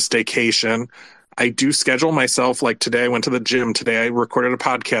I'm on a staycation. I do schedule myself. Like today, I went to the gym. Today, I recorded a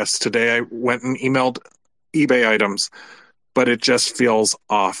podcast. Today, I went and emailed eBay items. But it just feels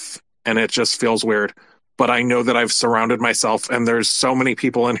off. And it just feels weird. But I know that I've surrounded myself, and there's so many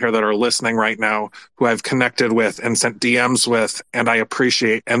people in here that are listening right now who I've connected with and sent DMs with, and I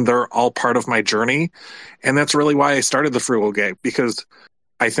appreciate, and they're all part of my journey. And that's really why I started the Frugal Gay, because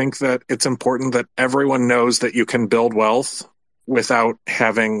I think that it's important that everyone knows that you can build wealth without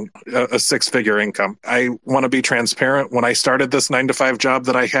having a 6-figure income. I want to be transparent. When I started this 9-to-5 job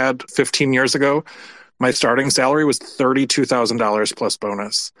that I had 15 years ago, my starting salary was $32,000 plus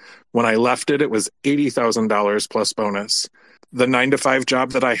bonus. When I left it, it was $80,000 plus bonus. The 9-to-5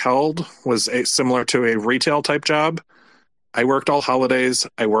 job that I held was similar to a retail type job. I worked all holidays,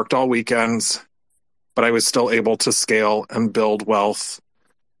 I worked all weekends, but I was still able to scale and build wealth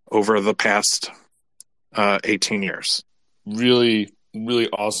over the past 18 years. Really, really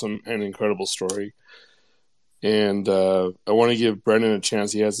awesome and incredible story. And I want to give Brendan a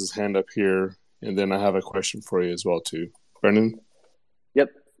chance. He has his hand up here. And then I have a question for you as well, too. Brendan?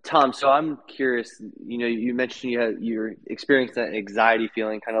 Yep. Tom, so I'm curious, you mentioned you're experiencing that anxiety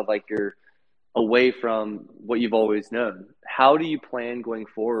feeling, kind of like you're away from what you've always known. How do you plan going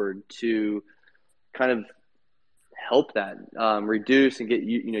forward to kind of help that, reduce and get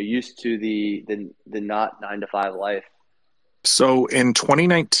used to the not 9-to-5 life? So in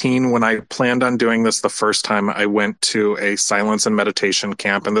 2019, when I planned on doing this the first time, I went to a silence and meditation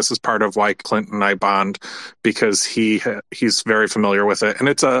camp. And this is part of why Clint and I bond, because he's very familiar with it. And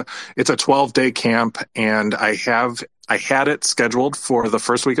it's a 12-day camp. And I had it scheduled for the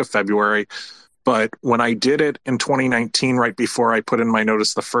first week of February. But when I did it in 2019, right before I put in my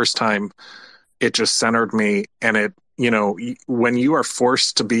notice the first time, it just centered me. And when you are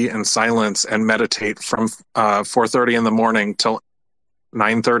forced to be in silence and meditate from 4:30 in the morning till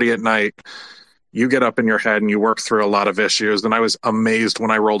 9:30 at night, you get up in your head and you work through a lot of issues. And I was amazed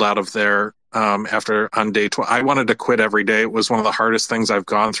when I rolled out of there after on day 12. I wanted to quit every day. It was one of the hardest things I've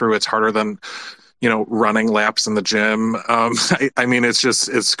gone through. It's harder than, running laps in the gym. I mean,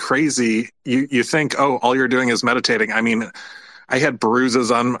 it's crazy. You think, oh, all you're doing is meditating. I mean, I had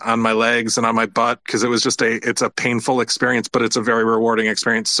bruises on my legs and on my butt because it's a painful experience, but it's a very rewarding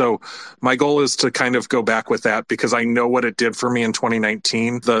experience. So my goal is to kind of go back with that because I know what it did for me in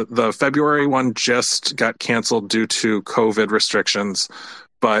 2019. The February one just got canceled due to COVID restrictions,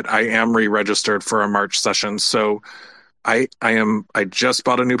 but I am re-registered for a March session. So I just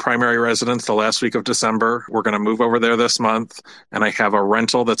bought a new primary residence the last week of December. We're going to move over there this month, and I have a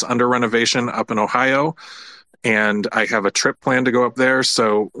rental that's under renovation up in Ohio. And I have a trip planned to go up there.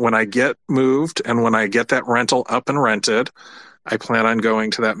 So when I get moved and when I get that rental up and rented, I plan on going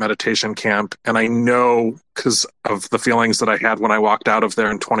to that meditation camp. And I know because of the feelings that I had when I walked out of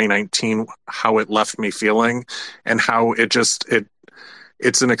there in 2019, how it left me feeling and how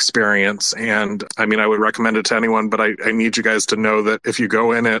it's an experience. And I mean, I would recommend it to anyone, but I need you guys to know that if you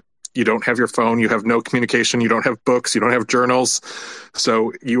go in it, you don't have your phone, you have no communication, you don't have books, you don't have journals.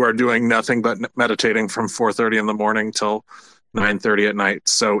 So you are doing nothing but meditating from 4:30 in the morning till 9:30 at night.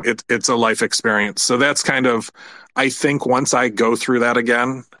 So it's a life experience. So that's kind of, I think once I go through that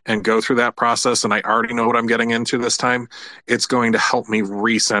again and go through that process, and I already know what I'm getting into this time, it's going to help me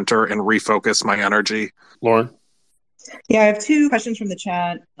recenter and refocus my energy. Lauren? Yeah, I have two questions from the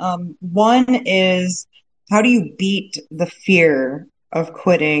chat. One is, how do you beat the fear of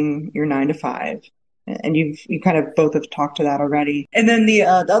quitting your 9 to 5? And you kind of both have talked to that already. And then the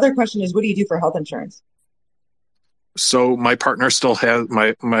other question is, what do you do for health insurance? So my partner still has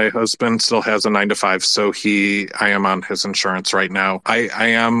my husband still has a 9 to 5. So I am on his insurance right now. I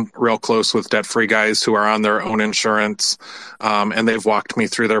am real close with debt-free guys who are on their own insurance. And they've walked me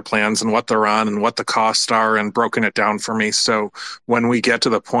through their plans and what they're on and what the costs are and broken it down for me. So when we get to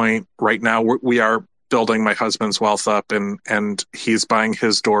the point right now, we are building my husband's wealth up and he's buying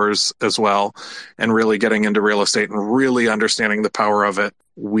his doors as well and really getting into real estate and really understanding the power of it.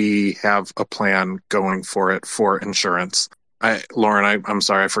 We have a plan going for it for insurance. Lauren, I'm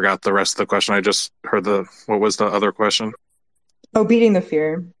sorry, I forgot the rest of the question. I just heard what was the other question? Oh, beating the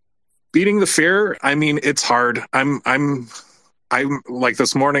fear. Beating the fear. I mean, it's hard. I'm like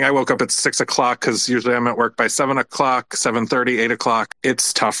this morning, I woke up at 6 o'clock because usually I'm at work by 7 o'clock, 7:30, 8 o'clock.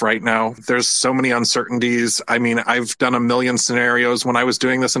 It's tough right now. There's so many uncertainties. I mean, I've done a million scenarios. When I was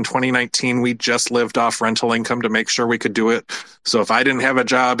doing this in 2019, we just lived off rental income to make sure we could do it. So if I didn't have a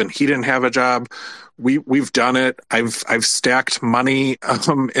job and he didn't have a job, we've done it. I've stacked money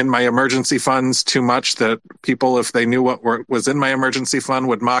in my emergency funds too much that people, if they knew what was in my emergency fund,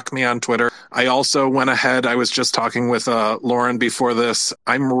 would mock me on Twitter. I also went ahead. I was just talking with Lauren before this.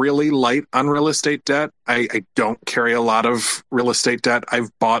 I'm really light on real estate debt. I don't carry a lot of real estate debt. I've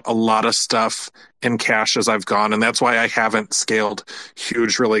bought a lot of stuff in cash as I've gone, and that's why I haven't scaled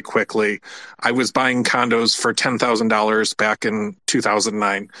huge really quickly. I was buying condos for $10,000 back in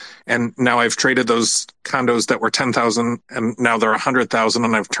 2009, and now I've traded those condos that were $10,000, and now they're $100,000,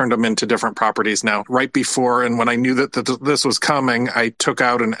 and I've turned them into different properties now. Right before, and when I knew that this was coming, I took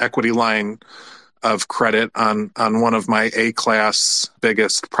out an equity line of credit on one of my A-class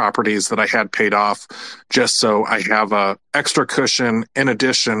biggest properties that I had paid off, just so I have a extra cushion in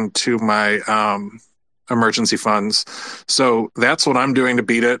addition to my emergency funds. So that's what I'm doing to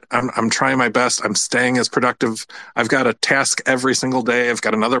beat it. I'm trying my best. I'm staying as productive. I've got a task every single day. I've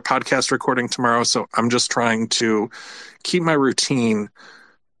got another podcast recording tomorrow. So I'm just trying to keep my routine,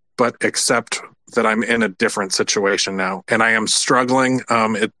 but accept that I'm in a different situation now, and I am struggling.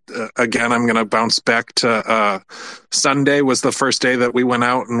 Again, I'm going to bounce back to Sunday was the first day that we went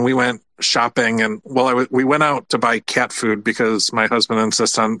out and we went shopping, and we went out to buy cat food because my husband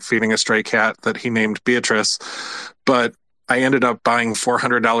insists on feeding a stray cat that he named Beatrice, but I ended up buying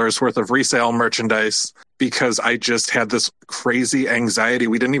 $400 worth of resale merchandise because I just had this crazy anxiety.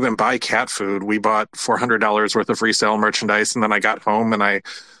 We didn't even buy cat food. We bought $400 worth of resale merchandise, and then I got home and I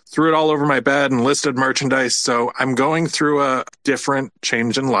threw it all over my bed and listed merchandise. So I'm going through a different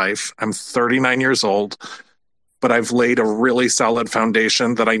change in life. I'm 39 years old, but I've laid a really solid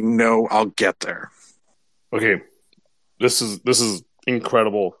foundation that I know I'll get there. Okay. This is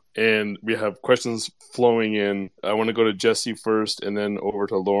incredible. And we have questions flowing in. I want to go to Jesse first and then over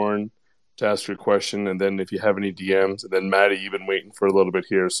to Lauren to ask your question. And then if you have any DMs, and then Maddie, you've been waiting for a little bit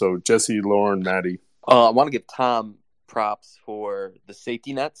here. So Jesse, Lauren, Maddie. I want to give Tom props for the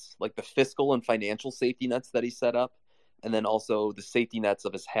safety nets, like the fiscal and financial safety nets that he set up, and then also the safety nets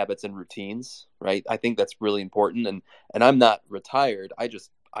of his habits and routines, right? I think that's really important. And I'm not retired. I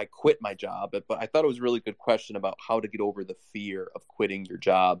I quit my job, but I thought it was a really good question about how to get over the fear of quitting your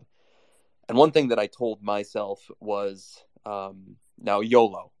job. And one thing that I told myself was, now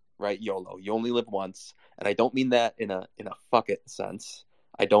YOLO, right? YOLO. You only live once. And I don't mean that in a fuck it sense.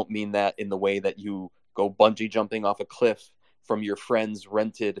 I don't mean that in the way that you go bungee jumping off a cliff from your friend's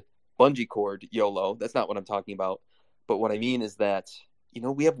rented bungee cord, YOLO. That's not what I'm talking about. But what I mean is that,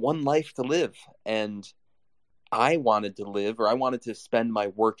 we have one life to live. And I wanted to spend my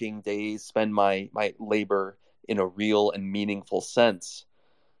working days, spend my labor in a real and meaningful sense.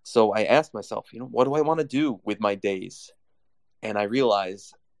 So I asked myself, what do I want to do with my days? And I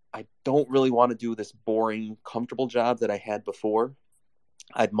realized I don't really want to do this boring, comfortable job that I had before.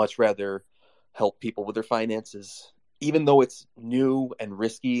 I'd much rather help people with their finances, even though it's new and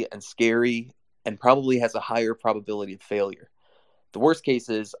risky and scary and probably has a higher probability of failure. The worst case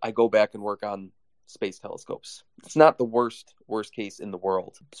is I go back and work on space telescopes. It's not the worst case in the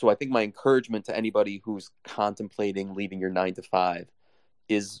world. So I think my encouragement to anybody who's contemplating leaving your 9-to-5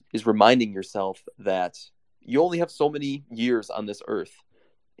 is reminding yourself that you only have so many years on this earth.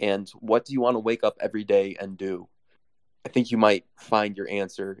 And what do you want to wake up every day and do? I think you might find your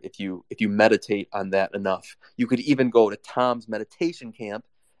answer if you meditate on that enough. You could even go to Tom's meditation camp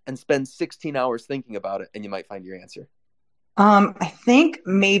and spend 16 hours thinking about it, and you might find your answer. I think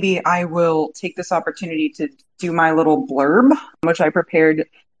maybe I will take this opportunity to do my little blurb, which I prepared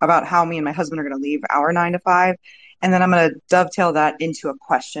about how me and my husband are going to leave our 9-to-5. And then I'm going to dovetail that into a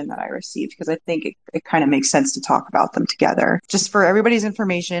question that I received because I think it kind of makes sense to talk about them together. Just for everybody's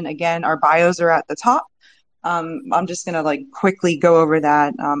information, again, our bios are at the top. I'm just going to quickly go over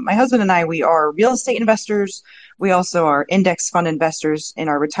that. My husband and I, we are real estate investors. We also are index fund investors in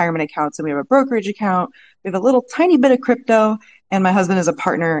our retirement accounts, and we have a brokerage account. We have a little tiny bit of crypto, and my husband is a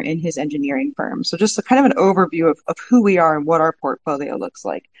partner in his engineering firm. So just kind of an overview of who we are and what our portfolio looks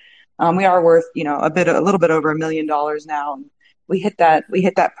like. We are worth, a little bit over $1 million now. And we hit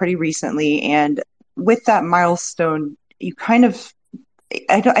that pretty recently. And with that milestone,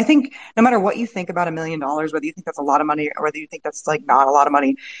 I think no matter what you think about $1 million, whether you think that's a lot of money or whether you think that's not a lot of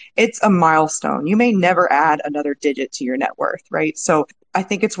money, it's a milestone. You may never add another digit to your net worth, right? So I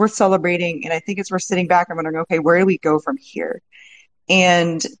think it's worth celebrating, and I think it's worth sitting back and wondering, okay, where do we go from here?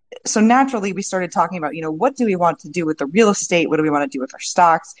 And so naturally we started talking about, what do we want to do with the real estate? What do we want to do with our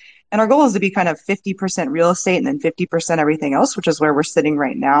stocks? And our goal is to be kind of 50% real estate and then 50% everything else, which is where we're sitting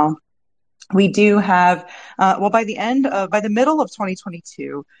right now. We do have, by the middle of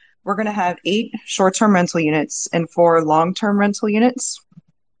 2022, we're going to have 8 short-term rental units and 4 long-term rental units.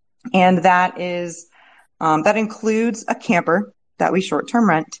 And that includes a camper that we short-term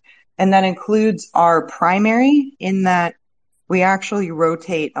rent. And that includes our primary in that we actually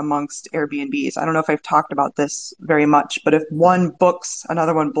rotate amongst Airbnbs. I don't know if I've talked about this very much, but if one books,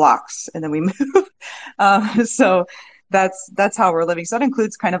 another one blocks, and then we move. So that's how we're living. So that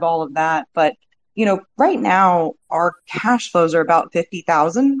includes kind of all of that. But, right now our cash flows are about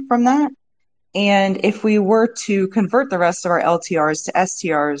 50,000 from that. And if we were to convert the rest of our LTRs to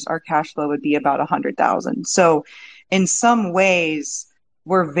STRs, our cash flow would be about 100,000. So in some ways,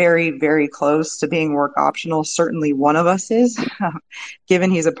 we're very, very close to being work optional. Certainly one of us is.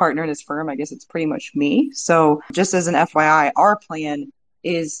 Given he's a partner in his firm, I guess it's pretty much me. So just as an FYI, our plan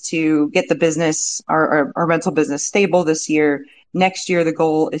is to get the business, our rental business, stable this year. Next year, the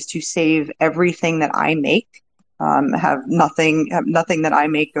goal is to save everything that I make, have nothing that I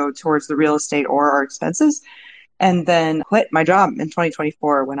make go towards the real estate or our expenses, and then quit my job in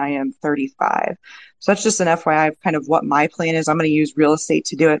 2024 when I am 35. So that's just an FYI of kind of what my plan is. I'm going to use real estate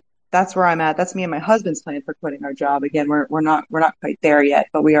to do it. That's where I'm at. That's me and my husband's plan for quitting our job. Again, we're not quite there yet,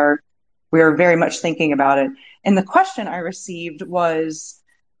 but we are very much thinking about it. And the question I received was,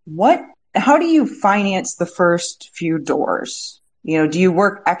 how do you finance the first few doors? Do you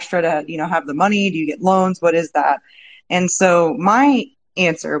work extra to, have the money? Do you get loans? What is that? And so my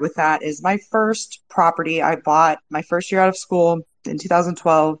answer with that is my first property I bought my first year out of school in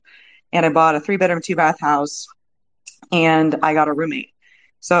 2012, and I bought a 3-bedroom, 2-bath house, and I got a roommate.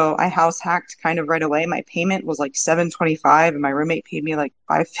 So I house hacked kind of right away. My payment was like $725, and my roommate paid me like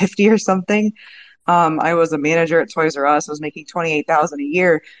 $550 or something. I was a manager at Toys R Us. I was making $28,000 a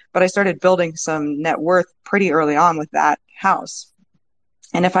year, but I started building some net worth pretty early on with that house.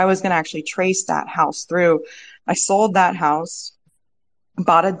 And if I was going to actually trace that house through, I sold that house,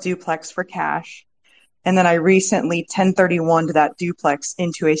 bought a duplex for cash, and then I recently 1031'd that duplex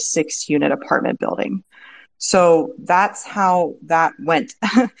into a 6-unit apartment building. So that's how that went.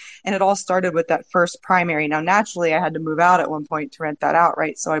 And it all started with that first primary. Now, naturally, I had to move out at one point to rent that out,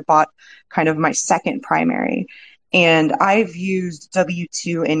 right? So I bought kind of my second primary. And I've used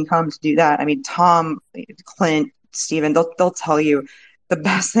W-2 income to do that. I mean, Tom, Clint, Steven, they'll tell you the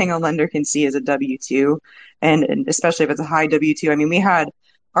best thing a lender can see is a W-2, and especially if it's a high W-2. I mean,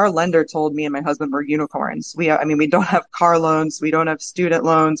 our lender told me and my husband we're unicorns. We don't have car loans, we don't have student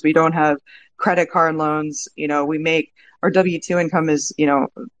loans, we don't have credit card loans. We make our W-2 income is,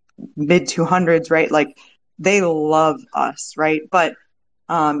 mid 200s, right? Like they love us, right? But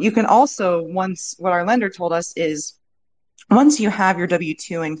you can also, what our lender told us is once you have your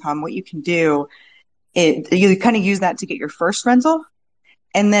W-2 income, what you can do is you kind of use that to get your first rental.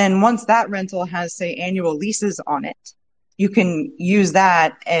 And then once that rental has, say, annual leases on it, you can use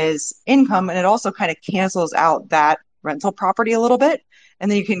that as income, and it also kind of cancels out that rental property a little bit.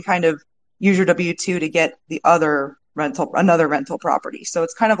 And then you can kind of use your W-2 to get another rental property. So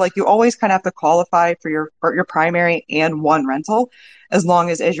it's kind of like you always kind of have to qualify for your primary and one rental, as long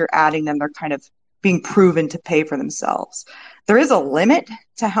as you're adding them, they're kind of being proven to pay for themselves. There is a limit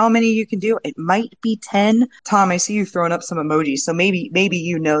to how many you can do. It might be 10. Tom, I see you throwing up some emojis, so maybe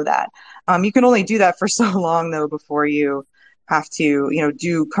you know that. You can only do that for so long though before you have to,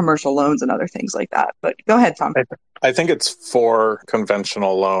 do commercial loans and other things like that. But go ahead, Tom. I think it's 4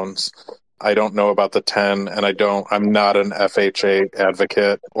 conventional loans. I don't know about the 10, and I'm not an FHA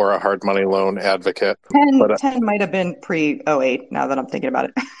advocate or a hard money loan advocate. 10 might have been pre-08 now that I'm thinking about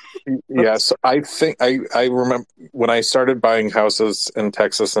it. Yes, I think I remember when I started buying houses in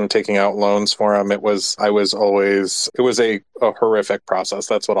Texas and taking out loans for them. It was a horrific process.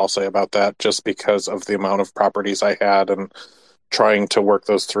 That's what I'll say about that, just because of the amount of properties I had and trying to work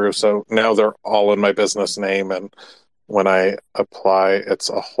those through. So now they're all in my business name, and when I apply, it's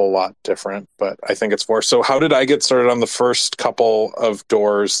a whole lot different. But I think it's 4. So how did I get started on the first couple of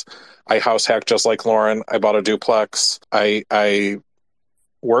doors? I house hacked just like Lauren. I bought a duplex. I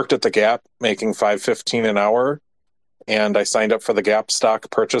worked at the Gap making $5.15 an hour, and I signed up for the Gap stock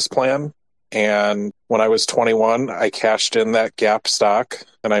purchase plan. And when I was 21, I cashed in that Gap stock,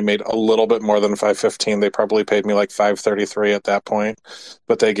 and I made a little bit more than $5.15. They probably paid me like $5.33 at that point,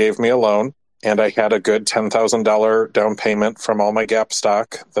 but they gave me a loan. And I had a good $10,000 down payment from all my Gap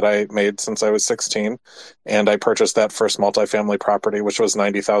stock that I made since I was 16. And I purchased that first multifamily property, which was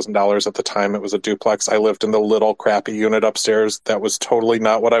 $90,000 at the time. It was a duplex. I lived in the little crappy unit upstairs. That was totally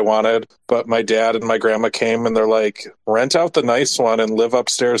not what I wanted. But my dad and my grandma came and they're like, rent out the nice one and live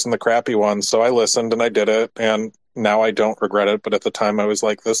upstairs in the crappy one. So I listened and I did it. And now I don't regret it, but at the time I was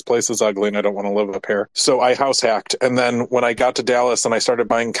like, this place is ugly and I don't want to live up here. So I house hacked. And then when I got to Dallas and I started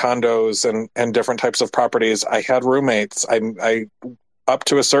buying condos and different types of properties, I had roommates. I up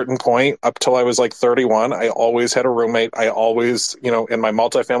to a certain point, up till I was like 31, I always had a roommate. I always, in my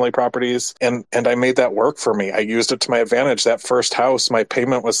multifamily properties, and I made that work for me. I used it to my advantage. That first house, my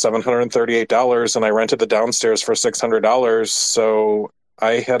payment was $738 and I rented the downstairs for $600. So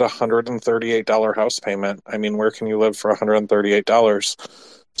I had a $138 house payment. I mean, where can you live for $138?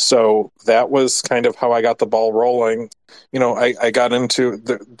 So that was kind of how I got the ball rolling. I got into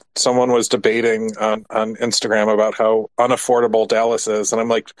someone was debating on Instagram about how unaffordable Dallas is. And I'm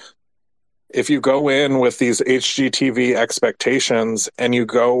like, if you go in with these HGTV expectations and you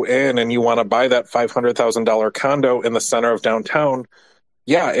go in and you want to buy that $500,000 condo in the center of downtown,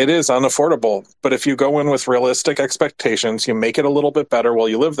 yeah, it is unaffordable. But if you go in with realistic expectations, you make it a little bit better while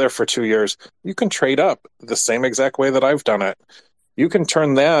you live there for 2 years, you can trade up the same exact way that I've done it. You can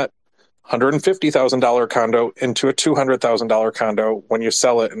turn that $150,000 condo into a $200,000 condo when you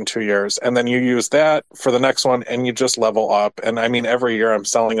sell it in 2 years. And then you use that for the next one and you just level up. And I mean, every year I'm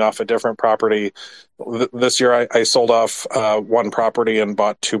selling off a different property. This year I sold off one property and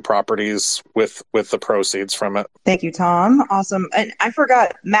bought 2 properties with the proceeds from it. Thank you, Tom. Awesome. And I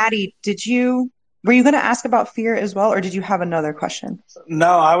forgot, Maddie, were you going to ask about fear as well, or did you have another question?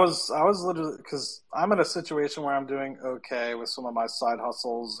 No, I was literally, because I'm in a situation where I'm doing okay with some of my side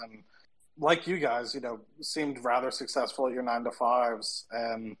hustles, and like you guys, seemed rather successful at your 9-to-5s,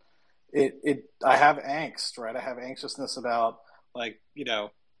 and I have angst, right? I have anxiousness about, like,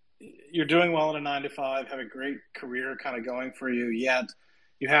 you're doing well in a 9-to-5, have a great career kind of going for you, yet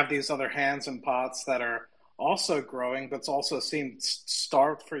you have these other hands and pots that are also growing, but also seem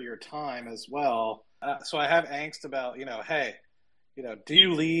starved for your time as well. So I have angst about, hey, do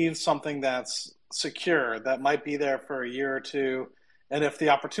you leave something that's secure that might be there for a year or two? And if the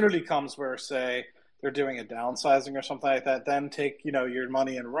opportunity comes where, say, they're doing a downsizing or something like that, then take, your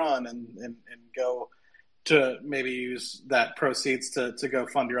money and run and go to maybe use that proceeds to go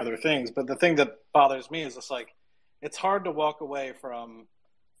fund your other things. But the thing that bothers me is it's hard to walk away from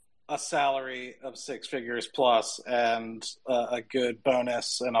a salary of 6 figures plus and a good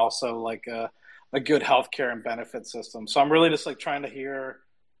bonus, and also like a a good healthcare and benefit system. So I'm really just like trying to hear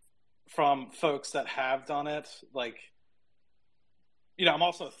from folks that have done it. Like, I'm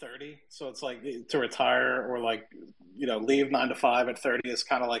also 30, so it's like to retire or like, leave 9 to 5 at 30 is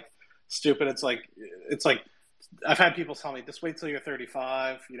kind of like stupid. It's like I've had people tell me, just wait till you're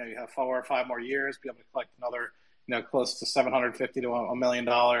 35. You have 4 or 5 more years, be able to collect another, close to $750 to $1 million,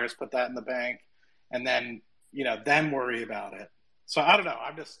 put that in the bank, and then, then worry about it. So I don't know.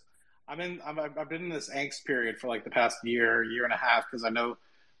 I've been in this angst period for like the past year and a half, because I know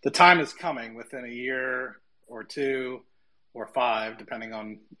the time is coming within a year or 2 or 5, depending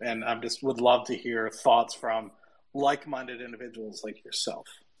on, and I just would love to hear thoughts from like-minded individuals like yourself.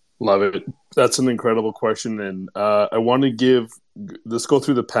 Love it. That's an incredible question. And I want to let's go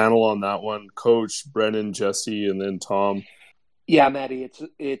through the panel on that one. Coach, Brennan, Jesse, and then Tom. Yeah, Maddie,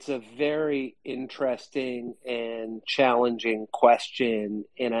 it's a very interesting and challenging question.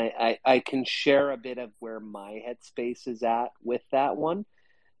 And I can share a bit of where my headspace is at with that one.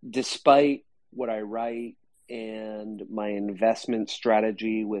 Despite what I write and my investment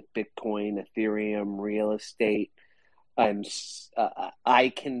strategy with Bitcoin, Ethereum, real estate,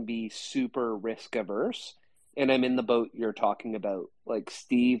 I can be super risk averse, and I'm in the boat you're talking about. Like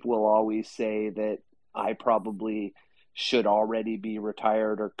Steve will always say that I probably should already be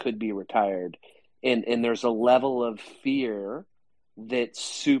retired or could be retired. And there's a level of fear that's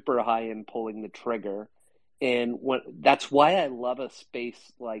super high in pulling the trigger. And that's why I love a space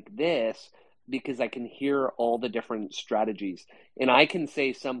like this, because I can hear all the different strategies. And I can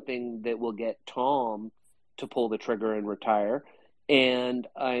say something that will get Tom to pull the trigger and retire. And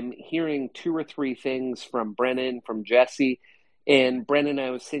I'm hearing 2 or 3 things from Brennan, from Jesse. And Brennan,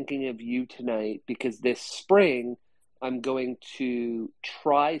 I was thinking of you tonight, because this spring I'm going to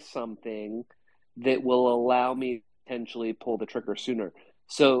try something that will allow me to potentially pull the trigger sooner.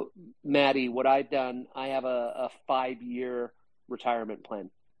 So, Maddie, what I've done, I have a 5-year retirement plan.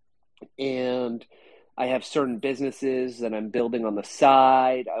 And I have certain businesses that I'm building on the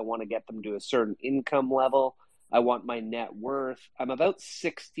side. I want to get them to a certain income level. I want my net worth. I'm about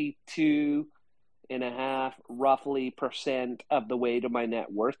 62.5% roughly of the way to my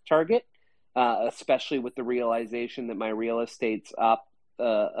net worth target, especially with the realization that my real estate's up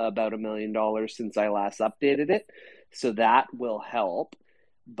about $1 million since I last updated it. So that will help.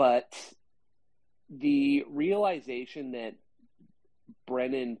 But the realization that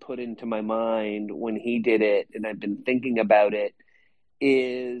Brennan put into my mind when he did it, and I've been thinking about it,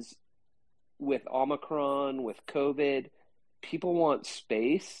 is with Omicron, with COVID, people want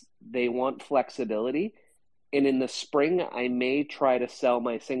space, they want flexibility. And in the spring, I may try to sell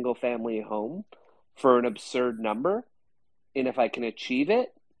my single family home for an absurd number. And if I can achieve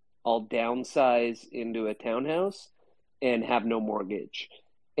it, I'll downsize into a townhouse and have no mortgage.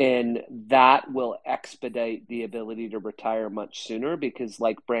 And that will expedite the ability to retire much sooner, because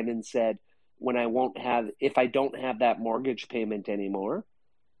like Brendan said, if I don't have that mortgage payment anymore,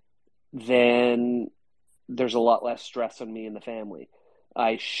 then there's a lot less stress on me and the family.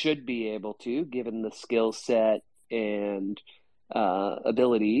 I should be able to, given the skill set and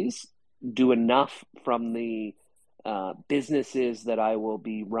abilities, do enough from the businesses that I will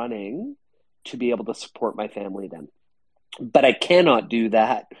be running to be able to support my family then. But I cannot do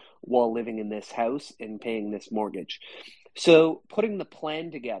that while living in this house and paying this mortgage. So putting the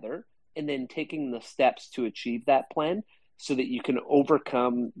plan together and then taking the steps to achieve that plan so that you can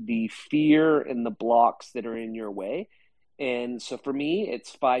overcome the fear and the blocks that are in your way. And so for me,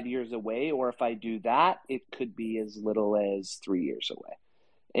 it's 5 years away, or if I do that, it could be as little as 3 years away.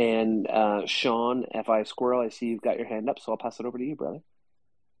 And Sean, FI Squirrel, I see you've got your hand up, so I'll pass it over to you, brother.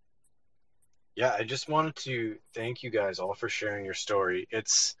 Yeah, I just wanted to thank you guys all for sharing your story.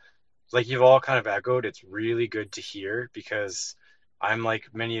 It's like you've all kind of echoed. It's really good to hear, because I'm like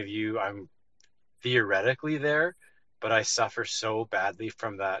many of you, I'm theoretically there, but I suffer so badly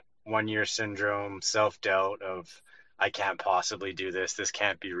from that 1 year syndrome, self-doubt of I can't possibly do this. This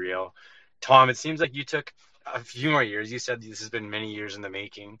can't be real. Tom, it seems like you took a few more years. You said this has been many years in the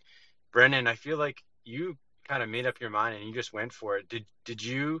making. Brennan, I feel like you kind of made up your mind and you just went for it. Did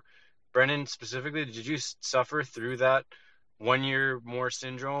you, Brennan specifically, did you suffer through that 1 year more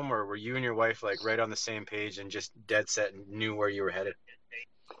syndrome, or were you and your wife like right on the same page and just dead set and knew where you were headed?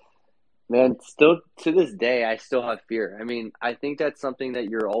 Man, still to this day, I still have fear. I mean, I think that's something that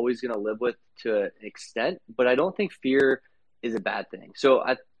you're always going to live with to an extent, but I don't think fear is a bad thing. So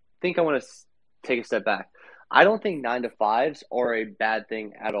I think I want to take a step back. I don't think 9 to 5s are a bad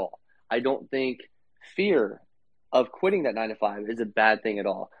thing at all. I don't think fear of quitting that 9 to 5 is a bad thing at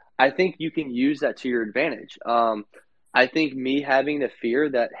all. I think you can use that to your advantage. I think me having the fear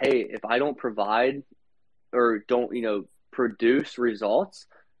that, hey, if I don't provide or don't, produce results,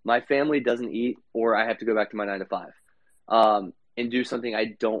 my family doesn't eat, or I have to go back to my 9 to 5, and do something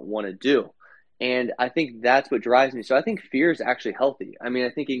I don't want to do. And I think that's what drives me. So I think fear is actually healthy. I mean, I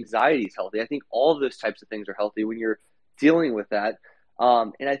think anxiety is healthy. I think all of those types of things are healthy when you're dealing with that.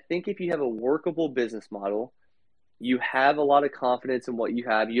 And I think if you have a workable business model, you have a lot of confidence in what you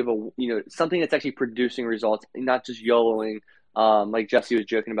have. You have something that's actually producing results, not just YOLOing, like Jesse was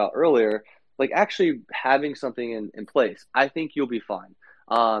joking about earlier, like actually having something in place. I think you'll be fine.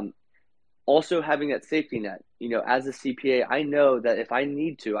 Also having that safety net, as a CPA, I know that if I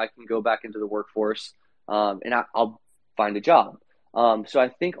need to, I can go back into the workforce, and I'll find a job. So I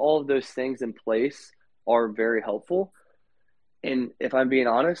think all of those things in place are very helpful. And if I'm being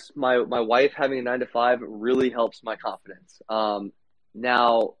honest, my wife having a 9 to 5 really helps my confidence.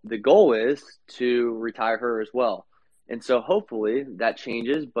 Now the goal is to retire her as well. And so hopefully that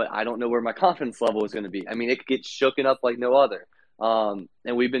changes, but I don't know where my confidence level is going to be. I mean, it gets shooken up like no other.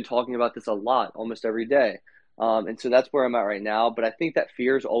 And we've been talking about this a lot, almost every day. And so that's where I'm at right now. But I think that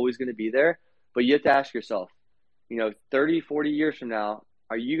fear is always going to be there. But you have to ask yourself, 30, 40 years from now,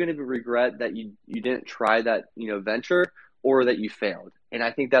 are you going to regret that you didn't try that, venture, or that you failed? And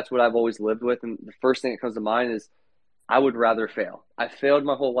I think that's what I've always lived with. And the first thing that comes to mind is I would rather fail. I failed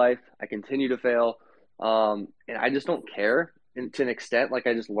my whole life. I continue to fail. And I just don't care, and to an extent. Like,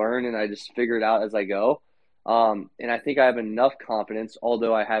 I just learn and I just figure it out as I go. And I think I have enough confidence,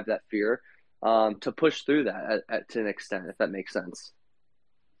 although I have that fear, to push through that to an extent, if that makes sense.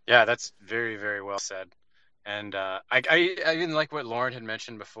 Yeah, that's very, very well said. And I even like what Lauren had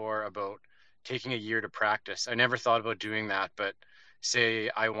mentioned before about taking a year to practice. I never thought about doing that, but say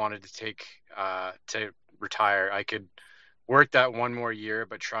I wanted to retire, I could work that one more year,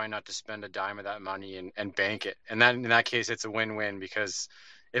 but try not to spend a dime of that money and bank it. And then in that case, it's a win-win, because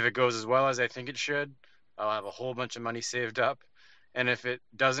if it goes as well as I think it should, I'll have a whole bunch of money saved up. And if it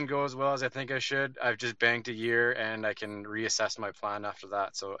doesn't go as well as I think I should, I've just banked a year and I can reassess my plan after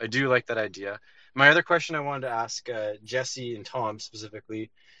that. So I do like that idea. My other question I wanted to ask Jesse and Tom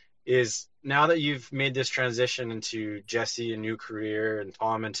specifically is, now that you've made this transition into Jesse, a new career, and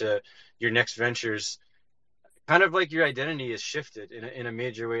Tom into your next ventures, kind of like your identity is shifted in a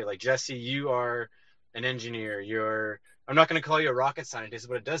major way. Like, Jesse, you are an engineer. I'm not going to call you a rocket scientist,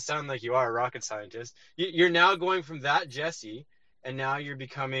 but it does sound like you are a rocket scientist. You're now going from that Jesse, and now you're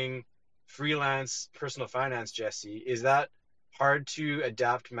becoming freelance personal finance Jesse. Is that hard to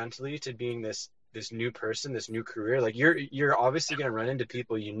adapt mentally to being this new person, this new career? Like, you're obviously going to run into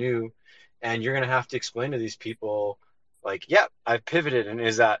people you knew, and you're going to have to explain to these people, like, yeah, I've pivoted. And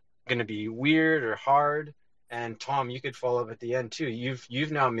is that going to be weird or hard? And Tom, you could follow up at the end too.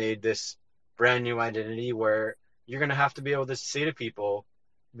 You've now made this brand new identity where you're going to have to be able to say to people,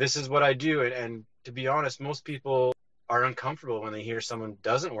 this is what I do. And to be honest, most people are uncomfortable when they hear someone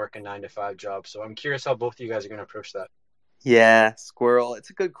doesn't work a 9 to 5 job. So I'm curious how both of you guys are going to approach that. Yeah, Squirrel, it's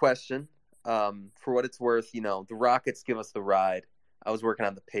a good question. For what it's worth, the rockets give us the ride. I was working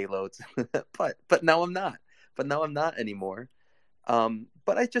on the payloads, but now I'm not. But now I'm not anymore.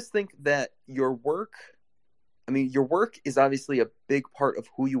 But I just think that your work is obviously a big part of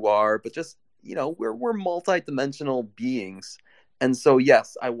who you are, but just, we're multi-dimensional beings. And so,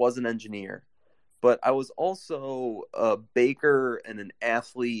 yes, I was an engineer, but I was also a baker and an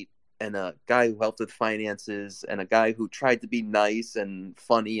athlete and a guy who helped with finances and a guy who tried to be nice and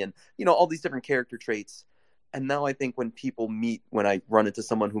funny and, all these different character traits. And now I think when I run into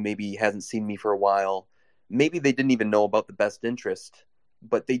someone who maybe hasn't seen me for a while, maybe they didn't even know about the best interest,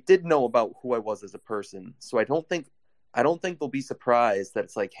 but they did know about who I was as a person. So I don't think they'll be surprised that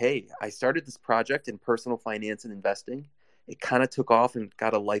it's like, hey, I started this project in personal finance and investing. It kind of took off and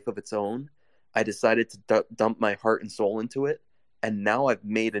got a life of its own. I decided to dump my heart and soul into it. And now I've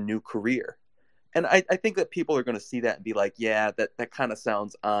made a new career. And I think that people are going to see that and be like, yeah, that kind of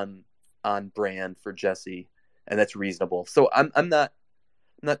sounds on brand for Jesse. And that's reasonable. So I'm not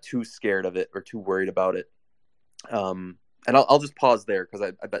too scared of it or too worried about it. And I'll just pause there because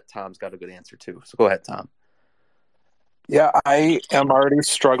I bet Tom's got a good answer too. So go ahead, Tom. Yeah, I am already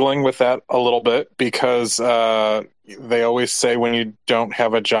struggling with that a little bit because they always say when you don't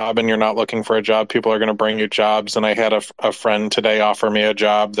have a job and you're not looking for a job, people are going to bring you jobs. And I had a friend today offer me a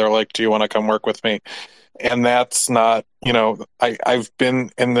job. They're like, do you want to come work with me? And that's not, I've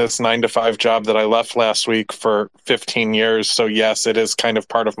been in this 9 to 5 job that I left last week for 15 years. So yes, it is kind of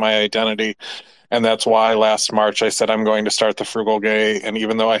part of my identity. And that's why last March I said I'm going to start the Frugal Gay. And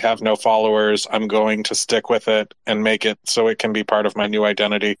even though I have no followers, I'm going to stick with it and make it so it can be part of my new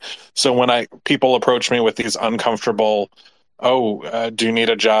identity. So when people approach me with these uncomfortable, do you need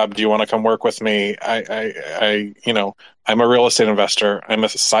a job? Do you want to come work with me? I'm a real estate investor. I'm a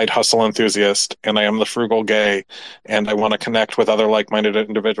side hustle enthusiast, and I am the Frugal Gay, and I want to connect with other like-minded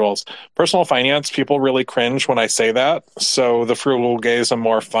individuals. Personal finance, people really cringe when I say that. So the Frugal Gay is a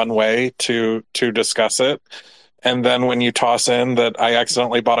more fun way to discuss it. And then when you toss in that I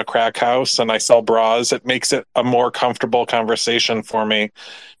accidentally bought a crack house and I sell bras, it makes it a more comfortable conversation for me.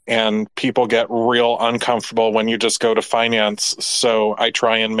 And people get real uncomfortable when you just go to finance. So I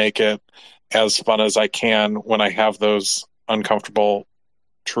try and make it as fun as I can when I have those uncomfortable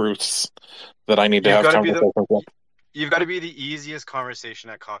truths that I need to have conversations with. You've got to be the easiest conversation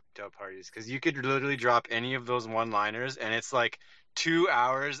at cocktail parties, because you could literally drop any of those one-liners and it's like 2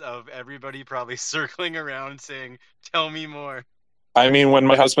 hours of everybody probably circling around saying, tell me more. I mean, when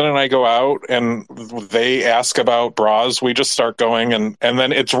my husband and I go out and they ask about bras, we just start going. And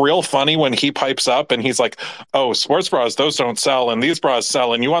then it's real funny when he pipes up and he's like, oh, sports bras, those don't sell. And these bras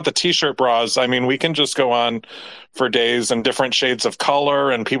sell. And you want the T-shirt bras. I mean, we can just go on for days and different shades of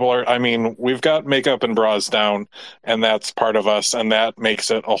color. And we've got makeup and bras down, and that's part of us. And that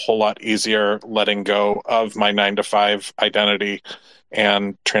makes it a whole lot easier letting go of my 9 to 5 identity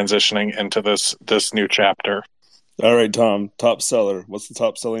and transitioning into this new chapter. All right, Tom, top seller. What's the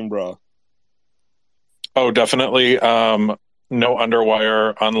top selling bra? Oh, definitely. No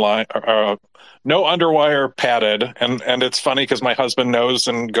underwire online, no underwire padded. And it's funny because my husband knows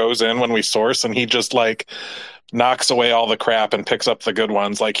and goes in when we source, and he just like knocks away all the crap and picks up the good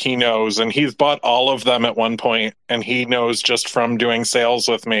ones. Like he knows, and he's bought all of them at one point, and he knows just from doing sales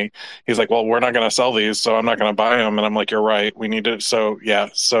with me. He's like, well, we're not going to sell these, so I'm not going to buy them. And I'm like, you're right. We need to. So yeah.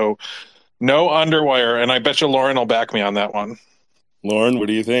 So no underwire, and I bet you Lauren will back me on that one. Lauren, what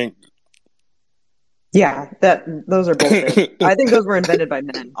do you think? Yeah, those are bullshit. I think those were invented by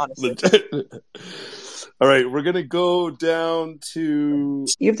men, honestly. All right, we're going to go down to...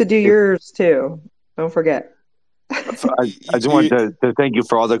 You have to do yours, too. Don't forget. I just wanted to thank you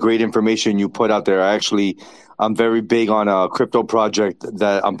for all the great information you put out there. I'm very big on a crypto project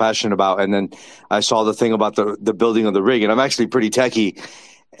that I'm passionate about, and then I saw the thing about the building of the rig, and I'm actually pretty techie.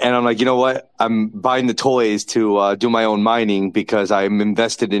 And I'm like, you know what? I'm buying the toys to do my own mining because I'm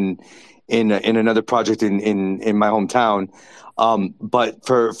invested in another project in my hometown. But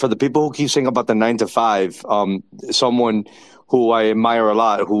for the people who keep saying about the 9 to 5, someone who I admire a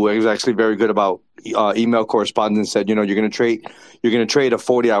lot, who is actually very good about email correspondence, said, you're going to trade a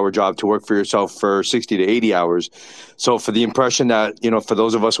 40-hour job to work for yourself for 60 to 80 hours. So for the impression that, for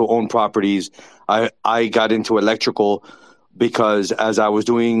those of us who own properties, I got into electrical because as I was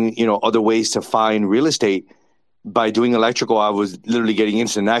doing, other ways to find real estate, by doing electrical, I was literally getting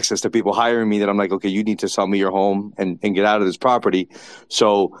instant access to people hiring me that I'm like, okay, you need to sell me your home and get out of this property.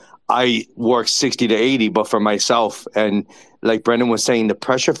 So I work 60 to 80, but for myself. And like Brendan was saying, the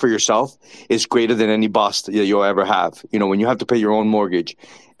pressure for yourself is greater than any boss that you'll ever have. When you have to pay your own mortgage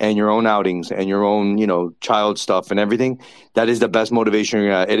and your own outings and your own, child stuff and everything, that is the best motivation.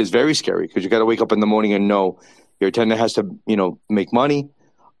 It is very scary because you got to wake up in the morning and know your tenant has to, make money.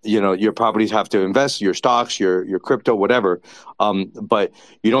 Your properties have to invest, your stocks, your crypto, whatever. But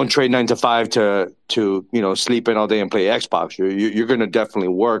you don't trade 9 to 5 to sleep in all day and play Xbox. You're going to definitely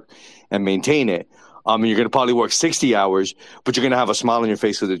work and maintain it. You're going to probably work 60 hours, but you're going to have a smile on your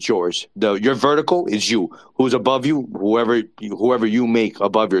face because it's yours. Your vertical is you. Who's above you? Whoever you make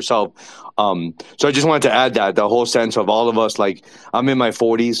above yourself. So I just wanted to add that the whole sense of all of us, like I'm in my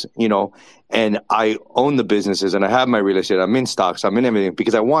 40s, and I own the businesses and I have my real estate. I'm in stocks. I'm in everything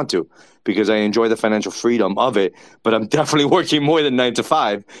because I want to, because I enjoy the financial freedom of it. But I'm definitely working more than 9 to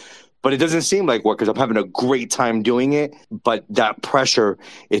 5. But it doesn't seem like work because I'm having a great time doing it. But that pressure,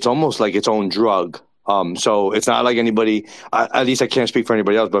 it's almost like its own drug. So it's not like anybody, at least I can't speak for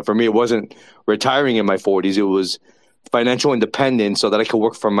anybody else, but for me, it wasn't retiring in my 40s. It was financial independence so that I could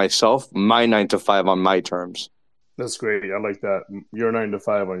work for myself, my 9 to 5 on my terms. That's great. I like that. Your 9 to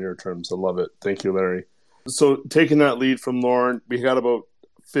 5 on your terms. I love it. Thank you, Larry. So taking that lead from Lauren, we got about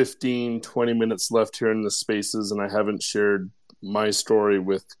 15, 20 minutes left here in the spaces, and I haven't shared my story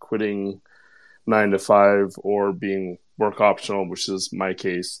with quitting 9 to 5 or being work optional, which is my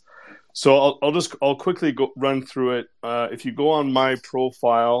case. So I'll quickly run through it. If you go on my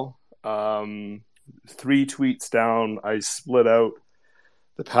profile, 3 tweets down, I split out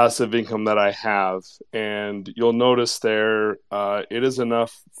the passive income that I have. And you'll notice there, it is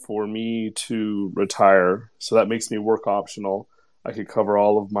enough for me to retire. So that makes me work optional. I could cover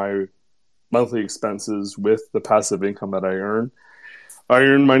all of my monthly expenses with the passive income that I earn. I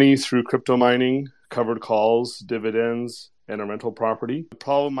earn money through crypto mining, covered calls, dividends, and a rental property. The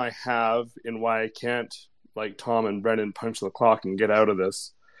problem I have and why I can't, like Tom and Brendan, punch the clock and get out of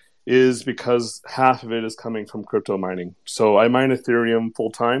this is because half of it is coming from crypto mining. So I mine Ethereum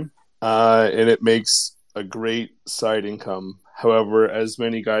full time, and it makes a great side income. However, as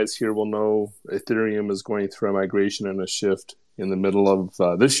many guys here will know, Ethereum is going through a migration and a shift in the middle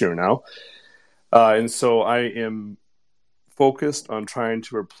of this year now. And so I am focused on trying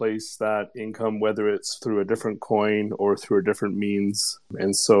to replace that income, whether it's through a different coin or through a different means.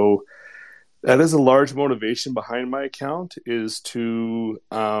 And so that is a large motivation behind my account, is to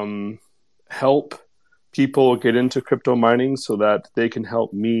help people get into crypto mining so that they can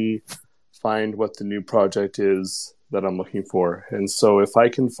help me find what the new project is that I'm looking for. And so if I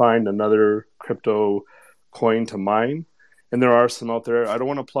can find another crypto coin to mine, and there are some out there, I don't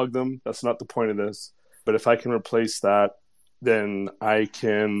want to plug them. That's not the point of this. But if I can replace that, then I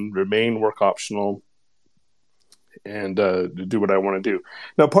can remain work optional and do what I want to do.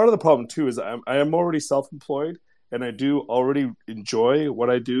 Now, part of the problem too is I am already self-employed, and I do already enjoy what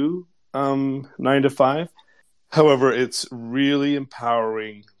I do 9 to 5. However, it's really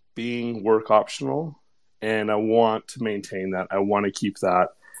empowering being work optional, and I want to maintain that. I want to keep that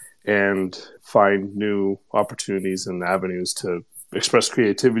and find new opportunities and avenues to express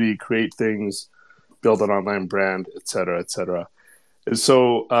creativity, create things, build an online brand, et cetera, et cetera. And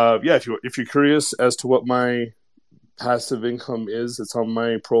so, if you're curious as to what my passive income is, it's on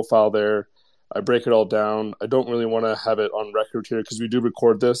my profile there. I break it all down. I don't really want to have it on record here because we do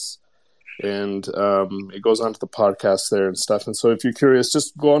record this, and it goes onto the podcast there and stuff. And so if you're curious,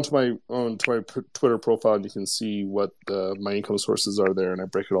 just go onto my Twitter profile and you can see what my income sources are there, and I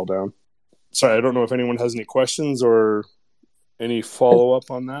break it all down. Sorry, I don't know if anyone has any questions or any follow-up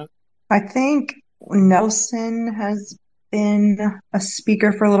on that. I think Nelson has been a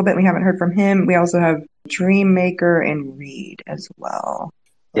speaker for a little bit. We haven't heard from him. We also have Dreammaker and Reed as well.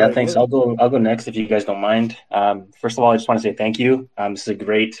 Yeah, right, thanks. I'll go next if you guys don't mind. First of all, I just want to say thank you. This is a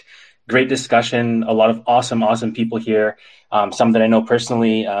great discussion. A lot of awesome people here. Some that I know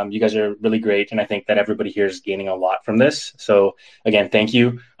personally. You guys are really great, and I think that everybody here is gaining a lot from this. So again, thank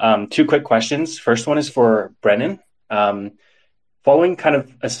you. 2 quick questions. First one is for Brennan. Following kind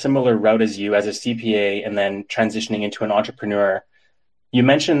of a similar route as you as a CPA and then transitioning into an entrepreneur, you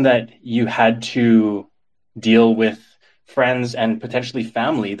mentioned that you had to deal with friends and potentially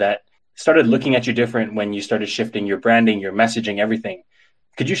family that started looking at you different when you started shifting your branding, your messaging, everything.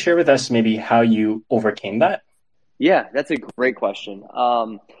 Could you share with us maybe how you overcame that? Yeah, that's a great question.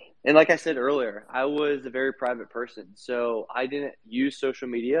 And like I said earlier, I was a very private person. So I didn't use social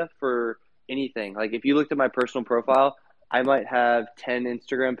media for anything. Like if you looked at my personal profile, I might have 10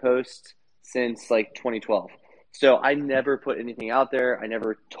 Instagram posts since like 2012. So I never put anything out there. I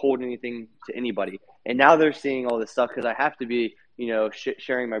never told anything to anybody. And now they're seeing all this stuff because I have to be,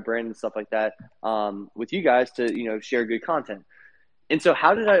 sharing my brand and stuff like that with you guys to, share good content. And so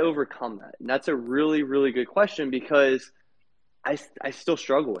how did I overcome that? And that's a really, really good question because I still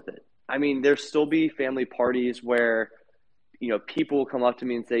struggle with it. I mean, there'll still be family parties where people will come up to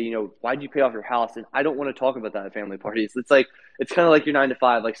me and say, why'd you pay off your house? And I don't want to talk about that at family parties. It's kind of like your 9 to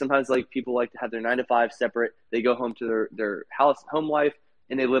 5. Like sometimes like people like to have their 9 to 5 separate. They go home to their home life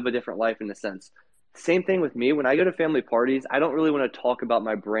and they live a different life in a sense. Same thing with me. When I go to family parties, I don't really want to talk about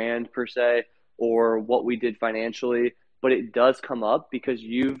my brand per se or what we did financially, but it does come up because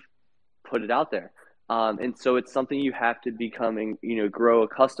you've put it out there. And so it's something you have to become and, grow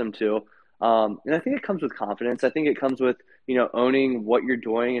accustomed to. And I think it comes with confidence. I think it comes with, owning what you're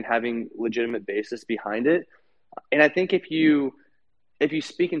doing and having legitimate basis behind it. And I think if you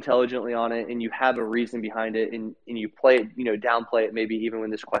speak intelligently on it and you have a reason behind it and you play it, downplay it, maybe even when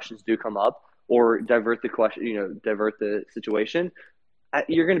these questions do come up or divert the question, divert the situation,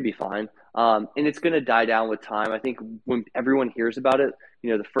 you're going to be fine. And it's going to die down with time. I think when everyone hears about it,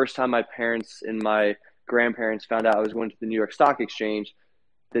 the first time my parents and my grandparents found out I was going to the New York Stock Exchange,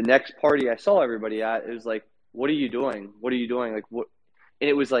 the next party I saw everybody at, it was like, what are you doing? What are you doing? Like what? And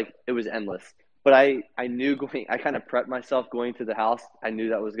it was endless, but I knew I kind of prepped myself going to the house. I knew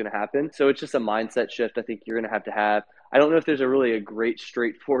that was going to happen. So it's just a mindset shift. I think you're going to have. I don't know if there's a great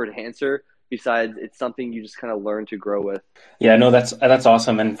straightforward answer besides it's something you just kind of learn to grow with. Yeah, no, that's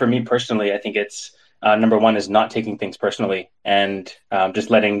awesome. And for me personally, I think it's number one is not taking things personally and just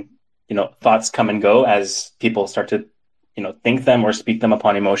letting, thoughts come and go as people start to think them or speak them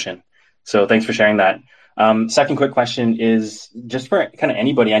upon emotion. So thanks for sharing that. Second quick question is just for kind of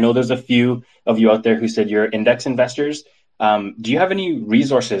anybody. I know there's a few of you out there who said you're index investors. Do you have any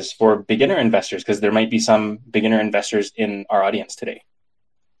resources for beginner investors? Because there might be some beginner investors in our audience today.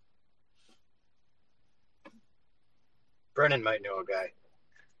 Brennan might know a guy.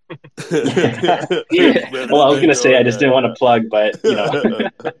 Well, I was going to say I just didn't want to plug, but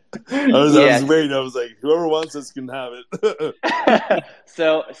I was waiting. I was like, whoever wants this can have it.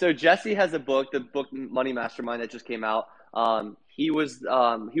 So Jesse has a book, the book Money Mastermind, that just came out. He was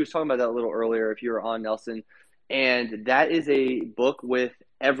talking about that a little earlier. If you were on, Nelson, and that is a book with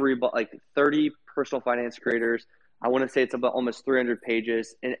 30 personal finance creators. I want to say it's about almost 300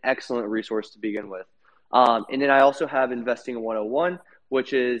 pages. An excellent resource to begin with. And then I also have Investing 101,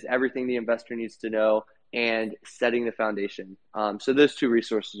 which is everything the investor needs to know and setting the foundation. So those two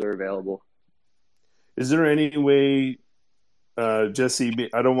resources are available. Is there any way, Jesse,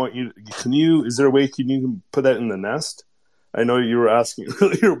 I don't want you, is there a way you can put that in the nest? I know you were asking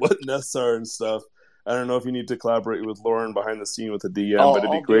earlier what nests are and stuff. I don't know if you need to collaborate with Lauren behind the scene with the DM, but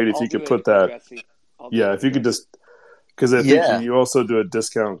it'd be great if you could put that. Yeah, if you could just, because I think you also do a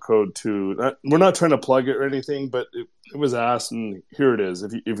discount code too. We're not trying to plug it or anything, but it was asked, and here it is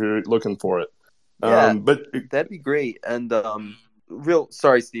if you're looking for it. Yeah, but that'd be great. And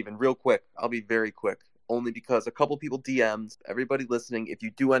sorry, Stephen, real quick. I'll be very quick, only because a couple people DM'd. Everybody listening, if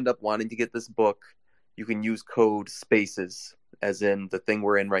you do end up wanting to get this book, you can use code SPACES, as in the thing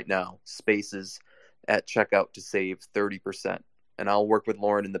we're in right now, SPACES, at checkout to save 30%. And I'll work with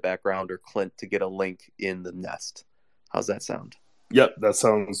Lauren in the background or Clint to get a link in the nest. How's that sound? Yep, that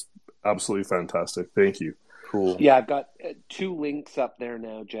sounds absolutely fantastic. Thank you. Cool. Yeah, I've got 2 links up there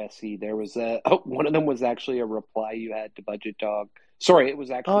now, Jesse. There was one of them was actually a reply you had to Budget Dog. Sorry, it was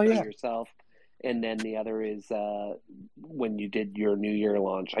actually to yourself. And then the other is when you did your New Year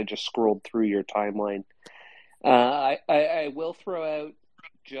launch. I just scrolled through your timeline. I will throw out,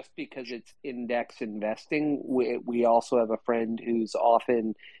 just because it's index investing, we also have a friend who's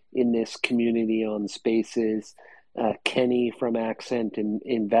often in this community on Spaces. Kenny from Accent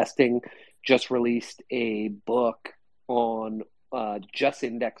Investing just released a book on just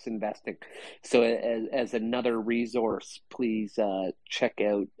index investing. So as another resource, please check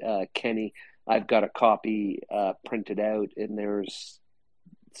out Kenny. I've got a copy printed out, and there's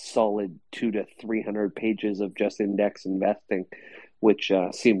solid 200 to 300 pages of just index investing, which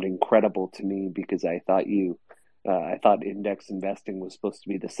seemed incredible to me because I thought index investing was supposed to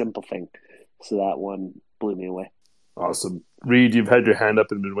be the simple thing. So that one blew me away. Awesome. Reed, you've had your hand up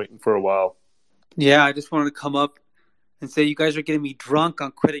and been waiting for a while. Yeah, I just wanted to come up and say you guys are getting me drunk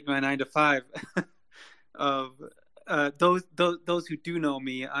on quitting my 9 to 5. Those who do know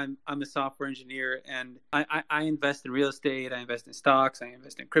me, I'm a software engineer, and I invest in real estate, I invest in stocks, I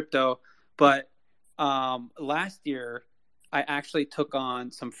invest in crypto. But last year, I actually took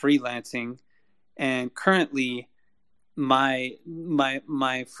on some freelancing, and currently, my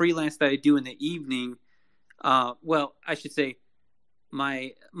freelance that I do in the evening, I should say,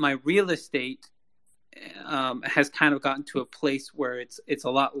 my real estate has kind of gotten to a place where it's a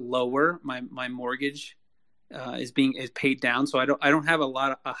lot lower. My mortgage is paid down, so I don't have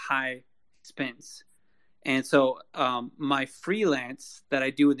a high expense, and so my freelance that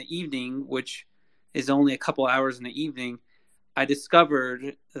I do in the evening, which is only a couple hours in the evening, I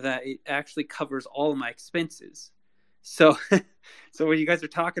discovered that it actually covers all of my expenses. So when you guys are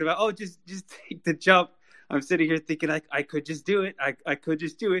talking about, just take the jump, I'm sitting here thinking I could just do it. I could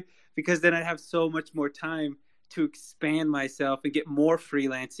just do it, because then I'd have so much more time to expand myself and get more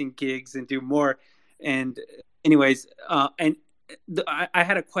freelancing gigs and do more. And anyways, I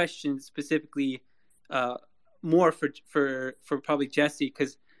had a question specifically more for probably Jesse,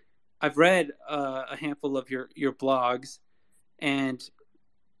 because I've read a handful of your blogs, and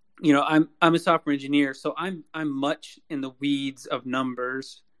I'm a software engineer, so I'm much in the weeds of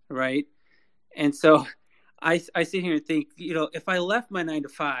numbers, right? And so I sit here and think, if I left my 9 to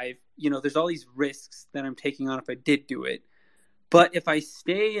 5, there's all these risks that I'm taking on if I did do it. But if I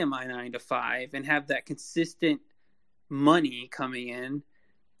stay in my 9 to 5 and have that consistent money coming in,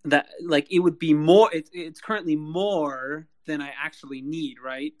 that it would be more. It's currently more than I actually need,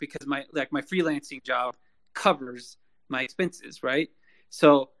 right? Because my freelancing job covers my expenses, right?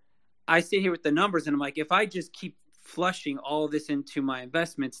 So I sit here with the numbers, and I'm like, if I just keep flushing all this into my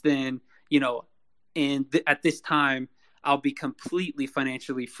investments, then at this time I'll be completely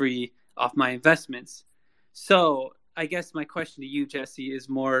financially free off my investments. So I guess my question to you, Jesse, is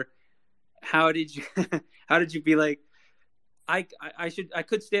more, how did you be like, I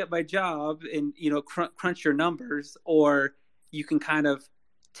could stay at my job and, you know, crunch your numbers, or you can kind of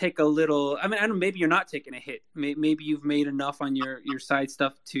take a little, I mean, I don't know, maybe you're not taking a hit. Maybe you've made enough on your side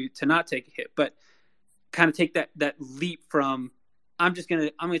stuff to not take a hit, but kind of take that leap from, I'm going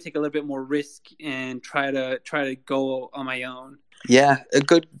to take a little bit more risk and try to go on my own. Yeah, a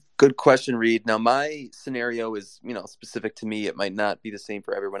good question, Reed. Now, my scenario is, you know, specific to me. It might not be the same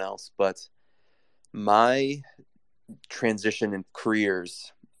for everyone else, but my transition in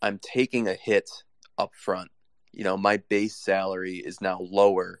careers, I'm taking a hit up front. You know, my base salary is now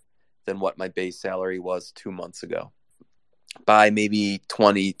lower than what my base salary was 2 months ago by maybe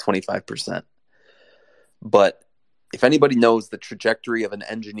 20-25%. But if anybody knows the trajectory of an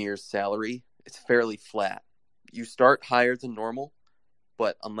engineer's salary, it's fairly flat. You start higher than normal,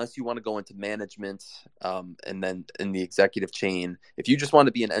 but unless you want to go into management and then in the executive chain, if you just want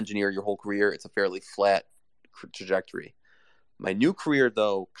to be an engineer your whole career, it's a fairly flat trajectory. My new career,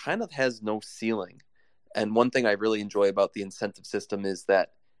 though, kind of has no ceiling. And one thing I really enjoy about the incentive system is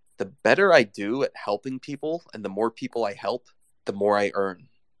that the better I do at helping people and the more people I help, the more I earn.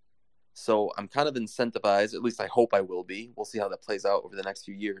 So I'm kind of incentivized, at least I hope I will be. We'll see how that plays out over the next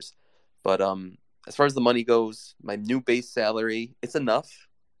few years. But as far as the money goes, my new base salary, it's enough.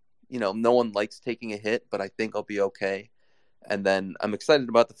 You know, no one likes taking a hit, but I think I'll be okay. And then I'm excited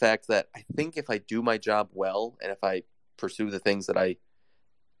about the fact that I think if I do my job well and if I pursue the things that I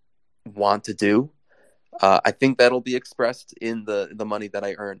want to do, I think that'll be expressed in the money that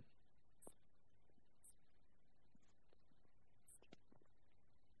I earn.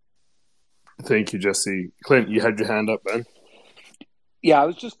 Thank you, Jesse. Clint, you had your hand up, man. Yeah, I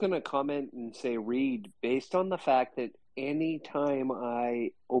was just going to comment and say, Reed, based on the fact that anytime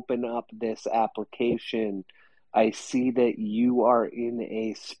I open up this application, I see that you are in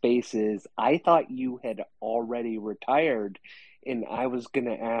a Spaces. I thought you had already retired, and I was going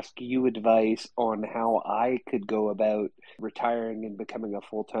to ask you advice on how I could go about retiring and becoming a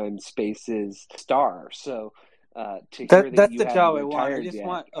full-time Spaces star. So to hear that That's you the haven't job I want. I retired just yet,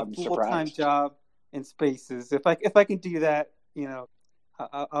 want a I'm full-time surprised. job in Spaces. If I can do that, you know,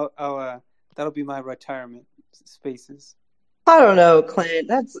 I'll that'll be my retirement, Spaces. I don't know,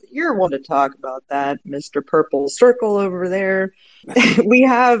 Clint. You're one to talk about that, Mr. Purple Circle over there. We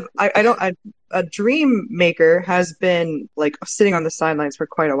have a dream maker has been like sitting on the sidelines for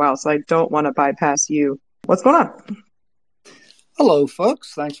quite a while, so I don't want to bypass you. What's going on? Hello,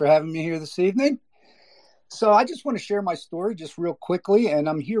 folks. Thanks for having me here this evening. So I just want to share my story just real quickly, and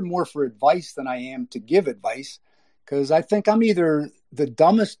I'm here more for advice than I am to give advice, because I think I'm either the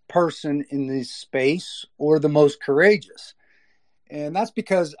dumbest person in this space or the most courageous. And that's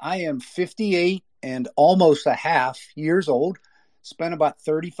because I am 58 and almost a half years old, spent about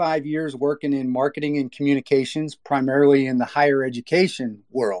 35 years working in marketing and communications, primarily in the higher education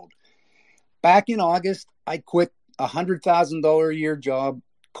world. Back in August, I quit a $100,000 a year job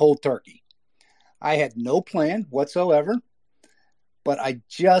cold turkey. I had no plan whatsoever, but I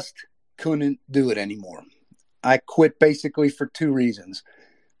just couldn't do it anymore. I quit basically for two reasons.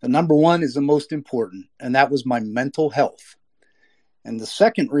 The number one is the most important, and that was my mental health. And the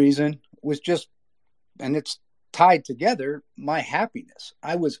second reason was just, and it's tied together, my happiness.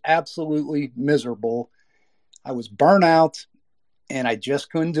 I was absolutely miserable. I was burnt out, and I just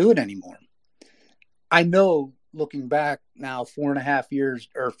couldn't do it anymore. I know, looking back now,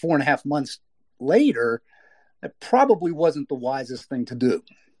 4.5 months later, that probably wasn't the wisest thing to do.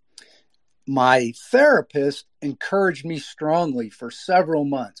 My therapist encouraged me strongly for several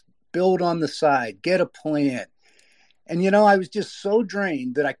months, build on the side, get a plan. And, you know, I was just so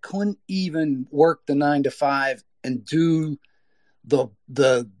drained that I couldn't even work the 9 to 5 and do the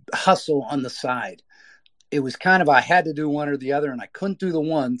hustle on the side. It was kind of, I had to do one or the other, and I couldn't do the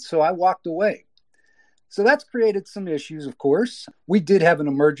one, so I walked away. So that's created some issues, of course. We did have an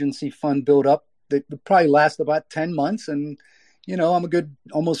emergency fund built up that would probably last about 10 months. And, you know, I'm a good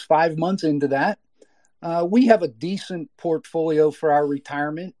almost 5 months into that. We have a decent portfolio for our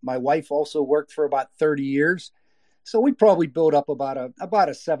retirement. My wife also worked for about 30 years. So we probably built up about a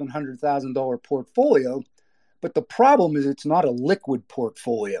 $700,000 portfolio. But the problem is it's not a liquid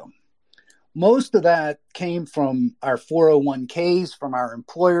portfolio. Most of that came from our 401ks, from our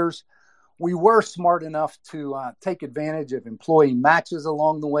employers. We were smart enough to take advantage of employee matches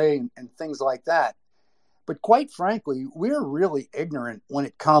along the way and things like that. But quite frankly, we're really ignorant when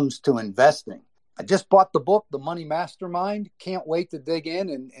it comes to investing. I just bought the book, The Money Mastermind. Can't wait to dig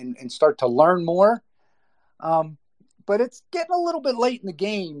in and start to learn more. But it's getting a little bit late in the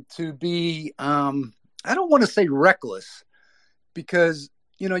game to be, I don't want to say reckless, because,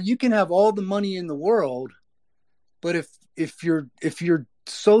 you know, you can have all the money in the world, but if if you're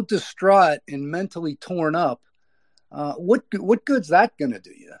so distraught and mentally torn up, what good's that going to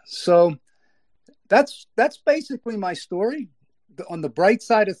do you? So that's basically my story. On the bright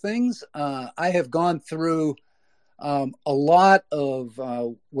side of things, I have gone through a lot of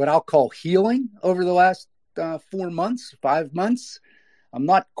what I'll call healing over the last 4 months, 5 months. I'm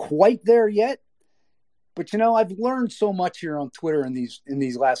not quite there yet, but I've learned so much here on Twitter in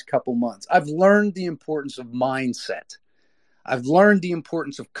these last couple months. I've learned the importance of mindset. I've learned the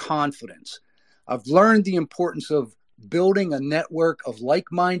importance of confidence. I've learned the importance of building a network of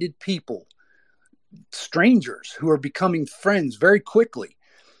like-minded people, strangers who are becoming friends very quickly.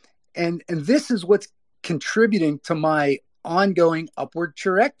 And this is what's contributing to my ongoing upward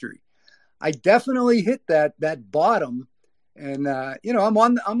trajectory. I definitely hit that bottom, and I'm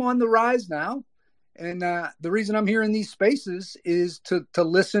on the rise now. And the reason I'm here in these spaces is to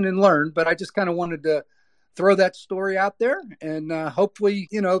listen and learn. But I just kind of wanted to throw that story out there, and hopefully,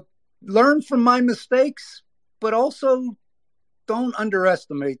 learn from my mistakes, but also don't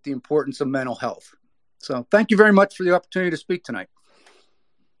underestimate the importance of mental health. So thank you very much for the opportunity to speak tonight.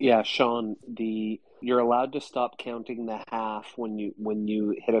 Yeah, Sean, you're allowed to stop counting the half when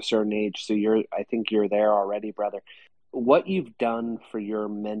you hit a certain age. So I think you're there already, brother. What you've done for your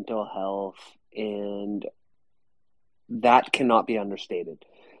mental health, and that cannot be understated.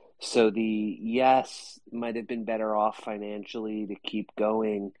 So yes, might have been better off financially to keep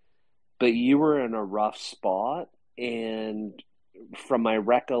going, but you were in a rough spot. And from my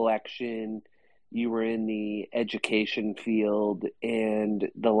recollection, you were in the education field, and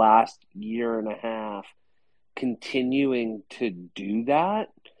the last year and a half continuing to do that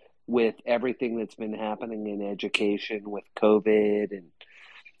with everything that's been happening in education with COVID and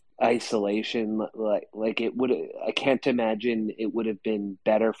isolation, like it would, I can't imagine it would have been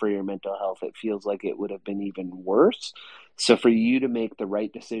better for your mental health. It feels like it would have been even worse. So for you to make the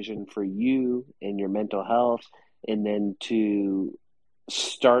right decision for you and your mental health, and then to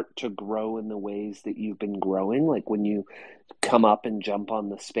start to grow in the ways that you've been growing, like when you come up and jump on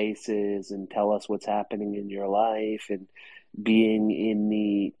the spaces and tell us what's happening in your life, and being in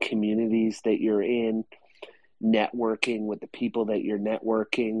the communities that you're in, networking with the people that you're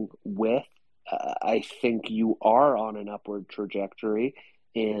networking with, I think you are on an upward trajectory,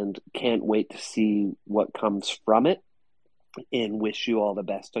 and can't wait to see what comes from it, and wish you all the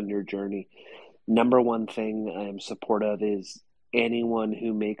best on your journey. Number one thing I am supportive is anyone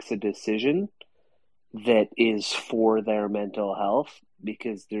who makes a decision that is for their mental health,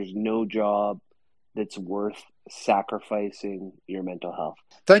 because there's no job that's worth sacrificing your mental health.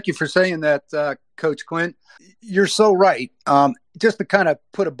 Thank you for saying that, Coach Clint. You're so right. Just to kind of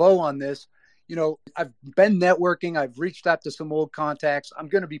put a bow on this, I've been networking. I've reached out to some old contacts. I'm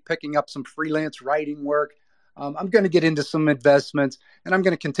going to be picking up some freelance writing work. I'm going to get into some investments, and I'm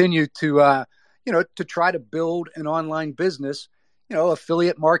going to continue to, to try to build an online business,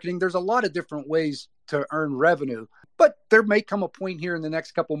 affiliate marketing. There's a lot of different ways to earn revenue. But there may come a point here in the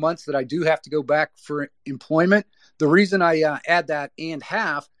next couple months that I do have to go back for employment. The reason I add that and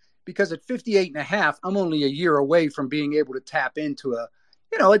half, because at 58 and a half, I'm only a year away from being able to tap into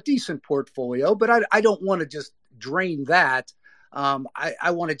a decent portfolio. But I don't want to just drain that.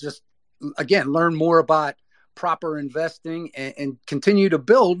 I want to just, again, learn more about proper investing and continue to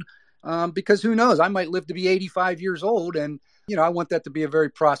build, because who knows, I might live to be 85 years old, and I want that to be a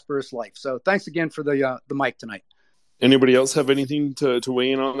very prosperous life. So thanks again for the mic tonight. Anybody else have anything to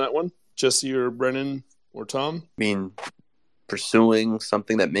weigh in on that one? Jesse or Brennan or Tom? I mean, pursuing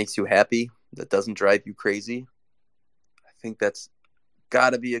something that makes you happy, that doesn't drive you crazy, I think that's got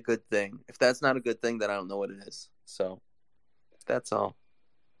to be a good thing. If that's not a good thing, then I don't know what it is. So that's all.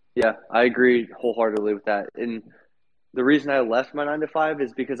 Yeah, I agree wholeheartedly with that. And the reason I left my 9 to 5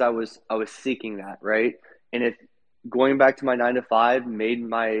 is because I was seeking that, right? And if going back to my 9 to 5 made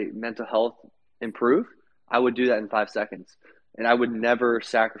my mental health improve, I would do that in 5 seconds, and I would never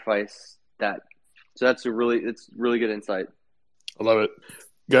sacrifice that. So it's really good insight. I love it.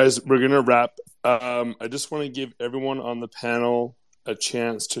 Guys, we're going to wrap. I just want to give everyone on the panel a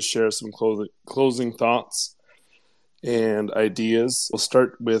chance to share some closing thoughts and ideas. We'll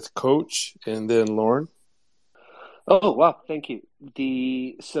start with Coach and then Lauren. Oh, wow. Thank you.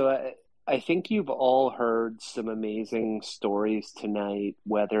 I think you've all heard some amazing stories tonight,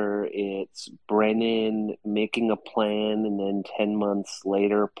 whether it's Brennan making a plan and then 10 months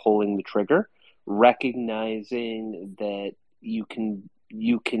later pulling the trigger, recognizing that you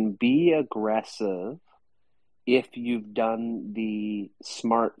can be aggressive if you've done the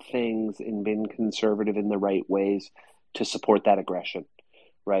smart things and been conservative in the right ways to support that aggression,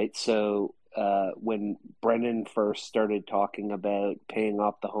 right? So when Brennan first started talking about paying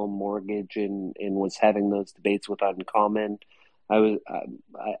off the home mortgage and was having those debates with Uncommon,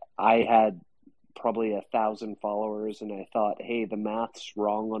 I had probably 1,000 followers, and I thought, hey, the math's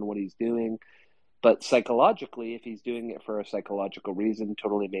wrong on what he's doing. But psychologically, if he's doing it for a psychological reason,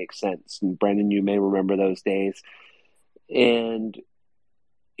 totally makes sense. And Brendan, you may remember those days. And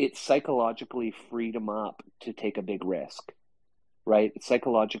it psychologically freed him up to take a big risk, right? It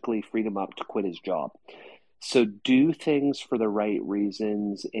psychologically freed him up to quit his job. So do things for the right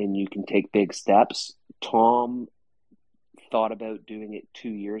reasons, and you can take big steps. Tom thought about doing it 2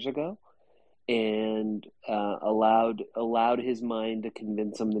 years ago, and allowed his mind to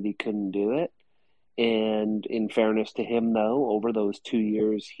convince him that he couldn't do it. And in fairness to him, though, over those 2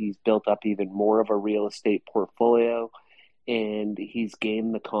 years, he's built up even more of a real estate portfolio, and he's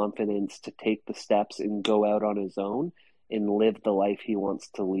gained the confidence to take the steps and go out on his own and live the life he wants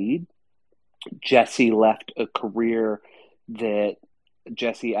to lead. Jesse left a career that,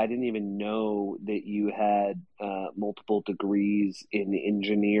 Jesse, I didn't even know that you had multiple degrees in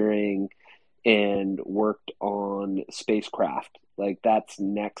engineering and worked on spacecraft. Like, that's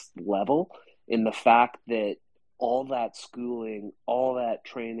next level. And the fact that all that schooling, all that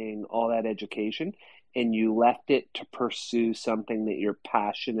training, all that education, and you left it to pursue something that you're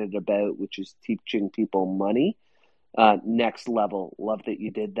passionate about, which is teaching people money, next level. Love that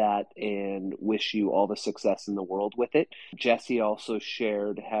you did that, and wish you all the success in the world with it. Jesse also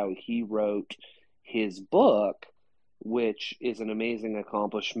shared how he wrote his book, which is an amazing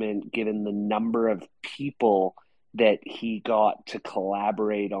accomplishment given the number of people that he got to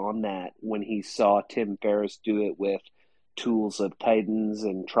collaborate on that when he saw Tim Ferriss do it with Tools of Titans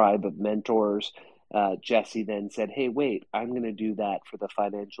and Tribe of Mentors. Jesse then said, hey, wait, I'm going to do that for the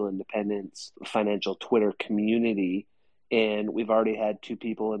Financial Independence, financial Twitter community. And we've already had 2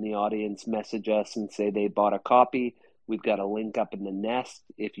 people in the audience message us and say they bought a copy. We've got a link up in the nest.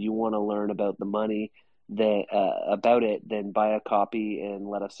 If you want to learn about the money, about it, then buy a copy and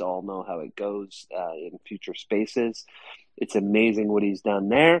let us all know how it goes in future spaces. It's amazing what he's done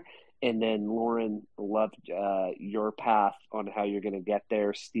there. And then Lauren, loved your path on how you're going to get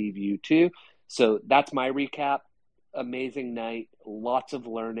there. Steve, you too. So that's my recap. Amazing night, lots of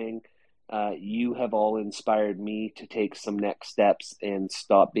learning. You have all inspired me to take some next steps and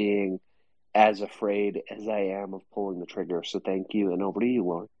stop being as afraid as I am of pulling the trigger. So thank you, and over to you,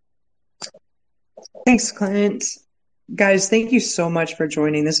 Lauren. Thanks, Clint. Guys, thank you so much for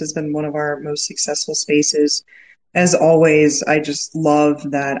joining. This has been one of our most successful spaces. As always, I just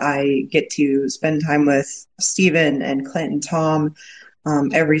love that I get to spend time with Stephen and Clint and Tom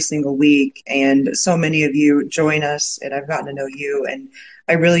every single week. And so many of you join us, and I've gotten to know you. And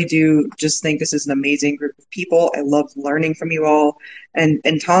I really do just think this is an amazing group of people. I love learning from you all. And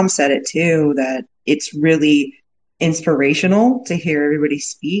Tom said it too, that it's really inspirational to hear everybody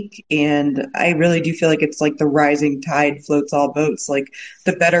speak. And I really do feel like it's like the rising tide floats all boats. Like,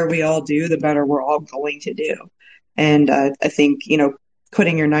 the better we all do, the better we're all going to do. And I think,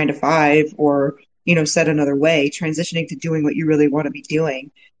 quitting your 9 to 5, or, said another way, transitioning to doing what you really want to be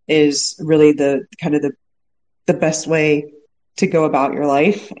doing is really the kind of the best way to go about your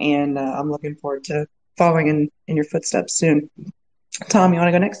life. And I'm looking forward to following in your footsteps soon. Tom, you want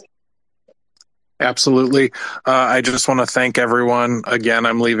to go next? Absolutely. I just want to thank everyone. Again,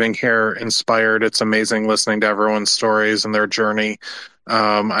 I'm leaving here inspired. It's amazing listening to everyone's stories and their journey.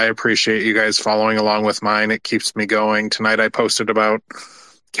 I appreciate you guys following along with mine. It keeps me going. Tonight I posted about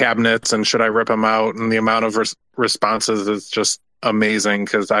cabinets and should I rip them out, and the amount of responses is just amazing,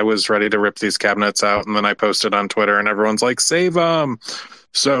 because I was ready to rip these cabinets out, and then I posted on Twitter and everyone's like, save them.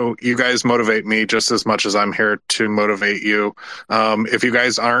 So you guys motivate me just as much as I'm here to motivate you. If you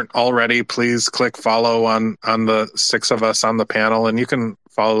guys aren't already, please click follow on the 6 of us on the panel, and you can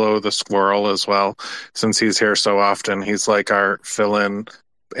follow the squirrel as well, since he's here so often. He's like our fill-in,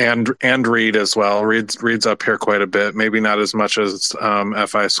 and Reed as well. Reed's up here quite a bit, maybe not as much as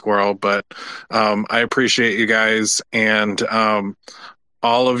FI Squirrel, but I appreciate you guys, and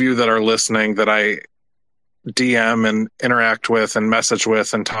all of you that are listening that I DM and interact with and message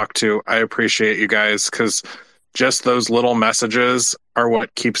with and talk to. I appreciate you guys, because just those little messages are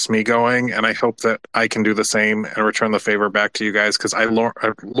what keeps me going, and I hope that I can do the same and return the favor back to you guys, because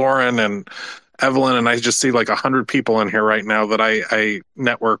Lauren and Evelyn and I just see like 100 people in here right now that I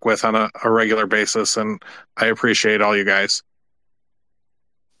network with on a regular basis, and I appreciate all you guys.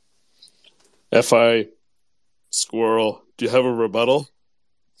 FI Squirrel, do you have a rebuttal?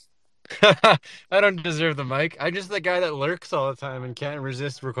 I don't deserve the mic. I'm just the guy that lurks all the time and can't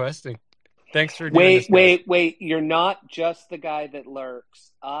resist requesting. Thanks for doing this, guys. Wait. You're not just the guy that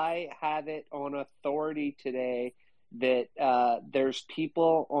lurks. I have it on authority today that there's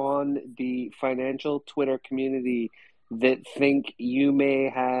people on the financial Twitter community that think you may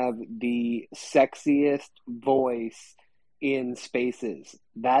have the sexiest voice in Spaces.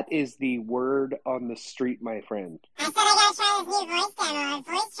 That is the word on the street, my friend. I said I gotta try this new voice demo,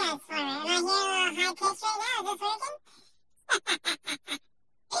 voice transformer, and I hear a high pitch right now. Is this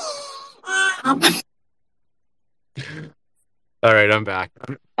working? All right, I'm back.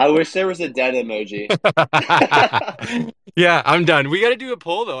 I wish there was a dead emoji. Yeah, I'm done. We got to do a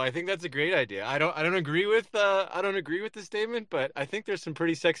poll though. I think that's a great idea. I don't agree with the statement, but I think there's some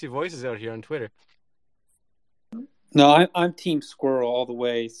pretty sexy voices out here on Twitter. No, I'm Team Squirrel all the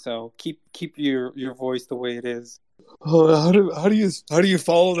way. So keep your voice the way it is. Oh, how do you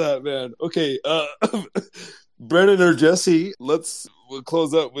follow that, man? Okay, Brennan or Jesse, we'll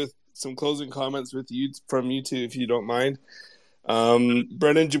close out with some closing comments from you two, if you don't mind.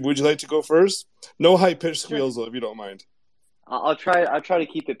 Brennan, would you like to go first? No high pitched squeals, though, if you don't mind. I'll try to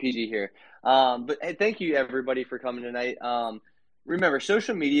keep it PG here. But hey, thank you everybody for coming tonight. Remember,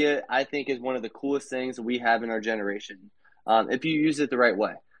 social media, I think, is one of the coolest things we have in our generation, if you use it the right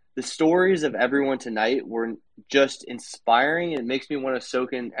way. The stories of everyone tonight were just inspiring, and it makes me want to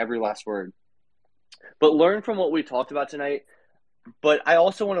soak in every last word. But learn from what we talked about tonight. But I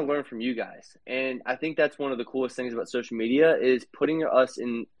also want to learn from you guys. And I think that's one of the coolest things about social media is putting us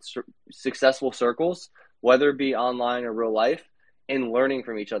in successful circles, whether it be online or real life, and learning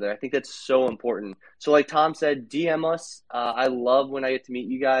from each other. I think that's so important. So like Tom said, DM us. I love when I get to meet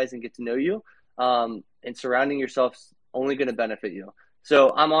you guys and get to know you. And surrounding yourself's only going to benefit you.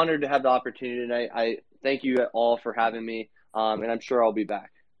 So I'm honored to have the opportunity tonight. I thank you all for having me. And I'm sure I'll be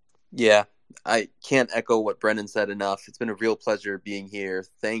back. Yeah, I can't echo what Brennan said enough. It's been a real pleasure being here.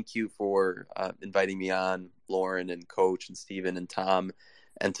 Thank you for inviting me on, Lauren and Coach and Steven and Tom.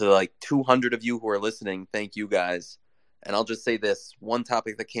 And to like 200 of you who are listening, thank you guys. And I'll just say this. One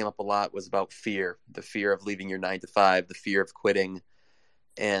topic that came up a lot was about fear, the fear of leaving your 9-to-5, the fear of quitting.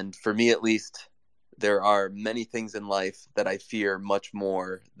 And for me, at least, there are many things in life that I fear much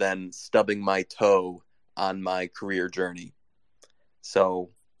more than stubbing my toe on my career journey. So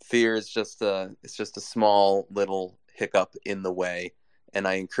fear is just a small little hiccup in the way. And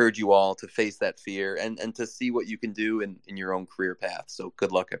I encourage you all to face that fear and to see what you can do in your own career path. So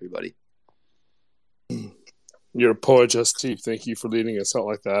good luck, everybody. You're a poet, Steve. Thank you for leading us out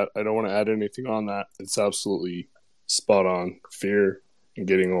like that. I don't want to add anything on that. It's absolutely spot on. Fear and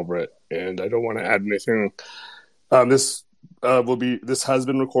getting over it. And I don't want to add anything. This has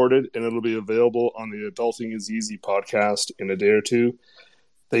been recorded and it'll be available on the Adulting is Easy podcast in a day or two.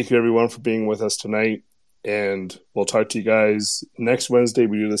 Thank you everyone for being with us tonight. And we'll talk to you guys next Wednesday.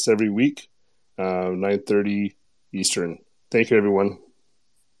 We do this every week, 9:30 Eastern. Thank you, everyone.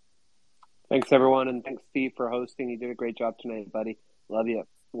 Thanks, everyone. And thanks, Steve, for hosting. You did a great job tonight, buddy. Love you.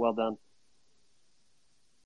 Well done.